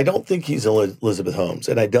 No, I don't think he's Elizabeth Holmes,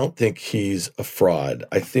 and I don't think he's a fraud.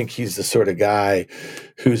 I think he's the sort of guy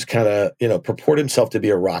who's kind of, purport himself to be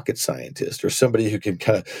a rocket scientist or somebody who can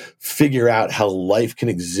kind of figure out how life can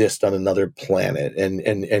exist on another planet. And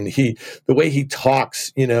the way he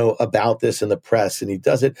talks, about this in the press, and he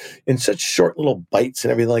does it in such short little bites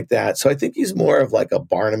and everything like that. So I think he's more of like a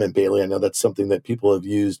Barnum and Bailey. I know that's something that people have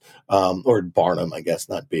used, or Barnum, I guess,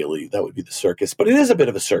 not Bailey. That would be the circus, but it is a bit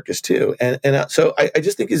of a circus too. So I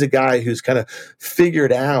just think he's a guy who's kind of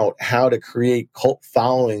figured out how to create cult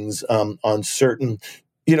followings on certain,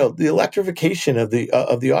 the electrification of the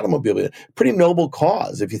automobile. Pretty noble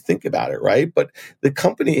cause if you think about it, right? But the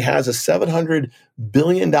company has a $700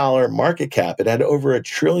 billion market cap. It had over $1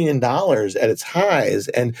 trillion at its highs,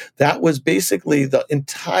 and that was basically the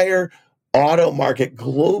entire auto market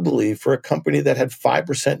globally for a company that had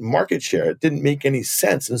 5% market share. It didn't make any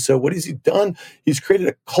sense. And so what has he done? He's created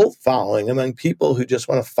a cult following among people who just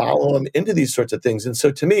want to follow him into these sorts of things. And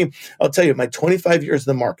so to me, I'll tell you, my 25 years in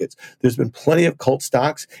the markets, there's been plenty of cult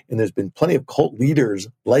stocks and there's been plenty of cult leaders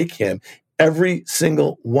like him. Every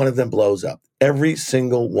single one of them blows up. Every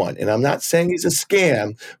single one. And I'm not saying he's a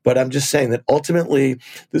scam, but I'm just saying that ultimately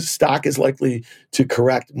the stock is likely to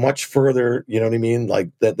correct much further, you know what I mean,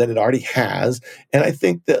 like that it already has. And I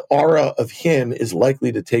think the aura of him is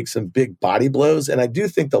likely to take some big body blows. And I do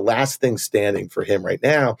think the last thing standing for him right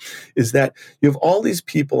now is that you have all these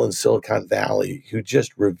people in Silicon Valley who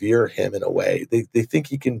just revere him in a way. They think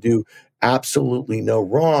he can do absolutely no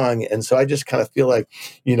wrong. And so I just kind of feel like,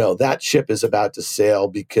 that ship is about to sail,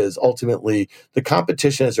 because ultimately the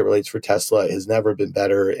competition as it relates for Tesla has never been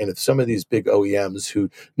better. And if some of these big OEMs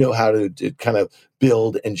who know how to kind of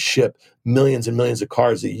build and ship millions and millions of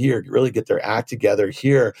cars a year really get their act together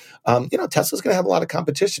here, Tesla's going to have a lot of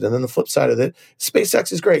competition. And then the flip side of it,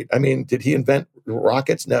 SpaceX is great. I mean, did he invent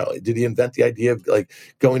rockets? No. Did he invent the idea of like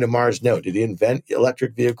going to Mars? No. Did he invent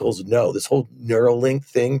electric vehicles? No. This whole Neuralink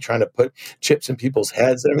thing, trying to put chips in people's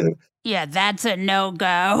heads and everything. Yeah, that's a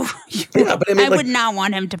no-go. Yeah, but I would not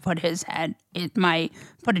want him to put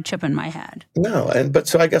put a chip in my head. No, but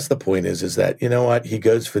so I guess the point is that, you know what, he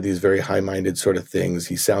goes for these very high-minded sort of things.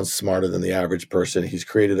 He sounds smarter than the average person. He's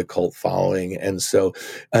created a cult following. And so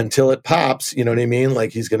until it pops, you know what I mean?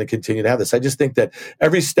 Like, he's going to continue to have this. I just think that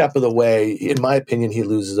every step of the way, in my opinion, he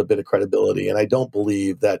loses a bit of credibility. And I don't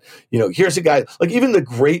believe that, here's a guy, like even the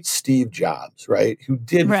great Steve Jobs, right, who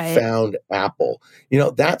did found Apple,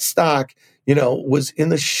 that stock, was in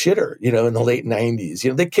the shitter, in the late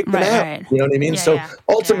 90s. They kicked them out. Right. You know what I mean?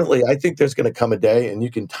 Ultimately, I think there's going to come a day, and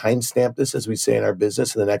you can timestamp this, as we say in our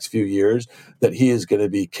business, in the next few years, that he is going to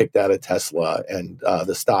be kicked out of Tesla, and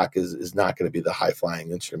the stock is not going to be the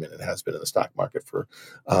high-flying instrument it has been in the stock market for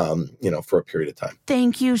a period of time.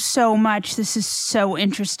 Thank you so much. This is so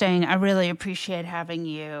interesting. I really appreciate having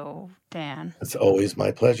you, Dan. It's always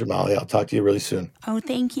my pleasure, Molly. I'll talk to you really soon. Oh,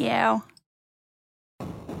 thank you.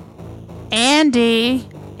 Andy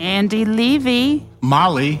Levy,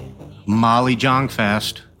 Molly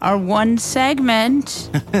Jongfast. our one segment.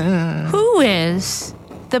 Who is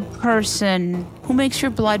the person who makes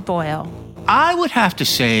your blood boil? I would have to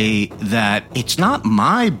say that it's not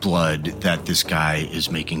my blood that this guy is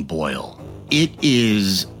making boil. It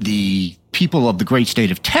is the people of the great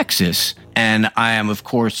state of Texas. And I am, of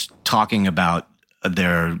course, talking about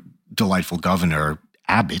their delightful governor,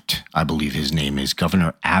 Abbott. I believe his name is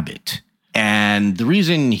Governor Abbott. And the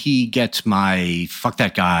reason he gets my fuck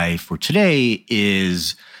that guy for today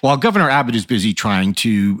is while Governor Abbott is busy trying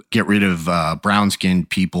to get rid of brown-skinned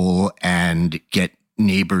people and get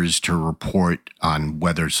neighbors to report on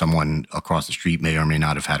whether someone across the street may or may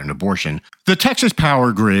not have had an abortion, the Texas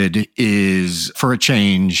power grid is, for a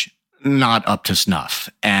change, not up to snuff.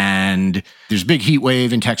 And there's a big heat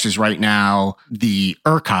wave in Texas right now. The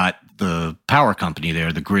ERCOT, the power company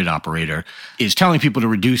there, the grid operator, is telling people to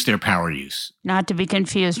reduce their power use. Not to be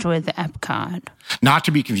confused with Epcot. Not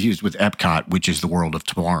to be confused with Epcot, which is the world of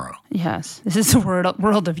tomorrow. Yes, this is the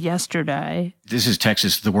world of yesterday. This is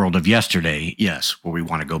Texas, the world of yesterday, yes, where we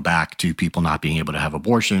want to go back to people not being able to have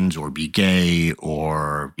abortions or be gay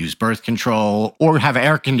or use birth control or have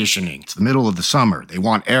air conditioning. It's the middle of the summer. They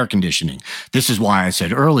want air conditioning. This is why I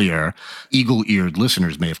said earlier, eagle-eared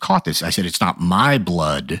listeners may have caught this. I said it's not my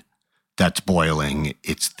blood that's boiling.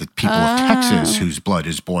 It's the people of Texas whose blood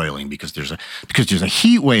is boiling because there's a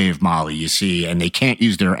heat wave, Molly, you see, and they can't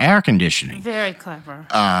use their air conditioning. Very clever.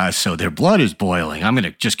 So their blood is boiling. I'm going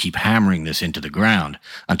to just keep hammering this into the ground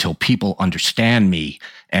until people understand me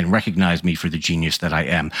and recognize me for the genius that I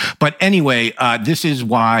am. But anyway, this is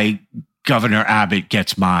why Governor Abbott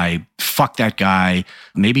gets my fuck that guy.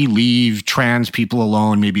 Maybe leave trans people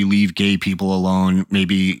alone. Maybe leave gay people alone.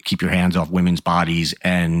 Maybe keep your hands off women's bodies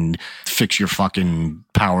and fix your fucking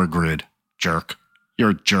power grid, jerk.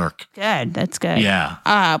 You're a jerk. Good. That's good. Yeah.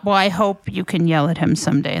 Well, I hope you can yell at him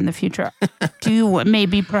someday in the future.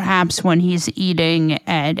 Maybe perhaps when he's eating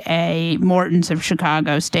at a Morton's of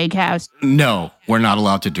Chicago steakhouse. No, we're not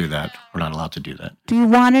allowed to do that. We're not allowed to do that. Do you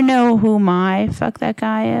want to know who my fuck that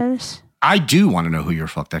guy is? I do want to know who your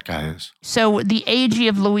fuck that guy is. So the AG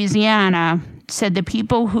of Louisiana said the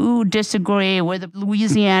people who disagree with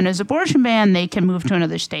Louisiana's abortion ban, they can move to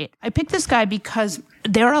another state. I picked this guy because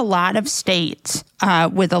there are a lot of states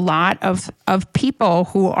with a lot of people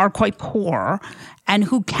who are quite poor and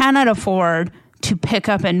who cannot afford to pick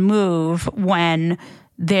up and move when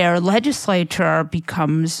their legislature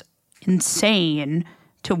becomes insane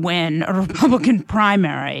to win a Republican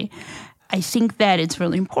primary. I think that it's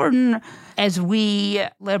really important as we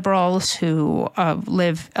liberals who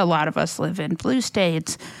a lot of us live in blue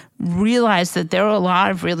states, realize that there are a lot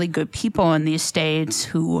of really good people in these states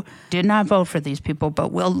who did not vote for these people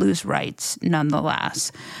but will lose rights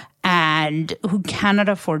nonetheless, and who cannot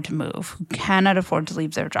afford to move, who cannot afford to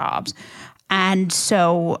leave their jobs. And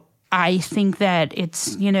so I think that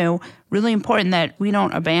it's, really important that we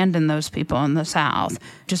don't abandon those people in the South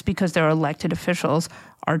just because their elected officials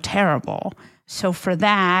are terrible. So for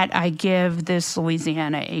that, I give this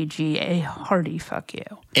Louisiana AG a hearty fuck you.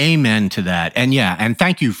 Amen to that. And yeah, and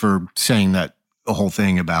thank you for saying that the whole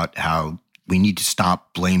thing about how we need to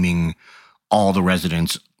stop blaming all the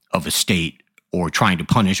residents of a state or trying to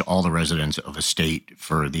punish all the residents of a state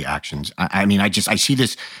for the actions. I mean, I see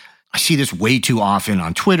this way too often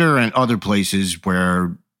on Twitter and other places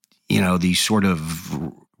where, these sort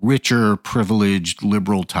of richer, privileged,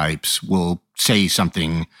 liberal types will say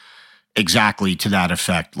something exactly to that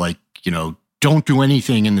effect, like, don't do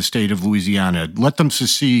anything in the state of Louisiana. Let them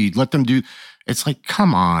secede. Let them do. It's like,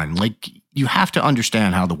 come on. Like, you have to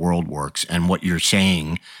understand how the world works and what you're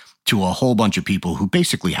saying to a whole bunch of people who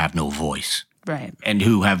basically have no voice. Right. And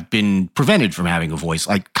who have been prevented from having a voice,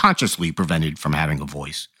 like consciously prevented from having a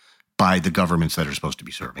voice by the governments that are supposed to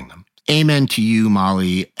be serving them. Amen to you,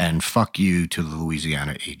 Molly, and fuck you to the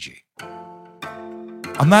Louisiana AG.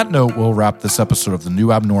 On that note, we'll wrap this episode of The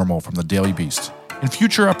New Abnormal from the Daily Beast. In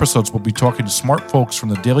future episodes, we'll be talking to smart folks from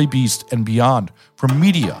the Daily Beast and beyond, from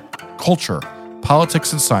media, culture,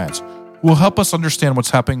 politics, and science, who will help us understand what's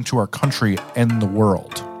happening to our country and the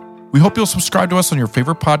world. We hope you'll subscribe to us on your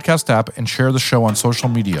favorite podcast app and share the show on social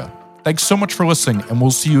media. Thanks so much for listening, and we'll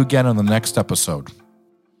see you again on the next episode.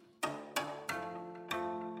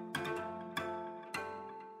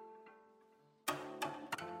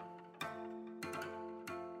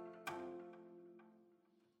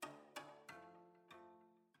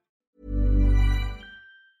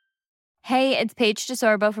 Hey, it's Paige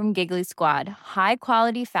DeSorbo from Giggly Squad. High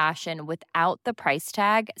quality fashion without the price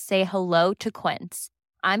tag. Say hello to Quince.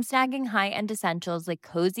 I'm snagging high-end essentials like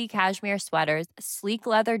cozy cashmere sweaters, sleek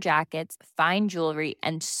leather jackets, fine jewelry,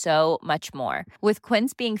 and so much more. With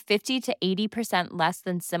Quince being 50 to 80% less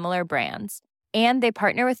than similar brands. And they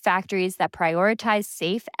partner with factories that prioritize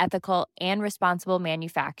safe, ethical, and responsible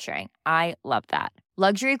manufacturing. I love that.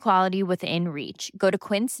 Luxury quality within reach. Go to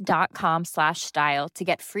quince.com/style to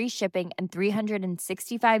get free shipping and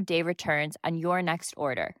 365-day returns on your next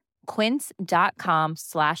order.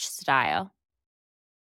 Quince.com/style.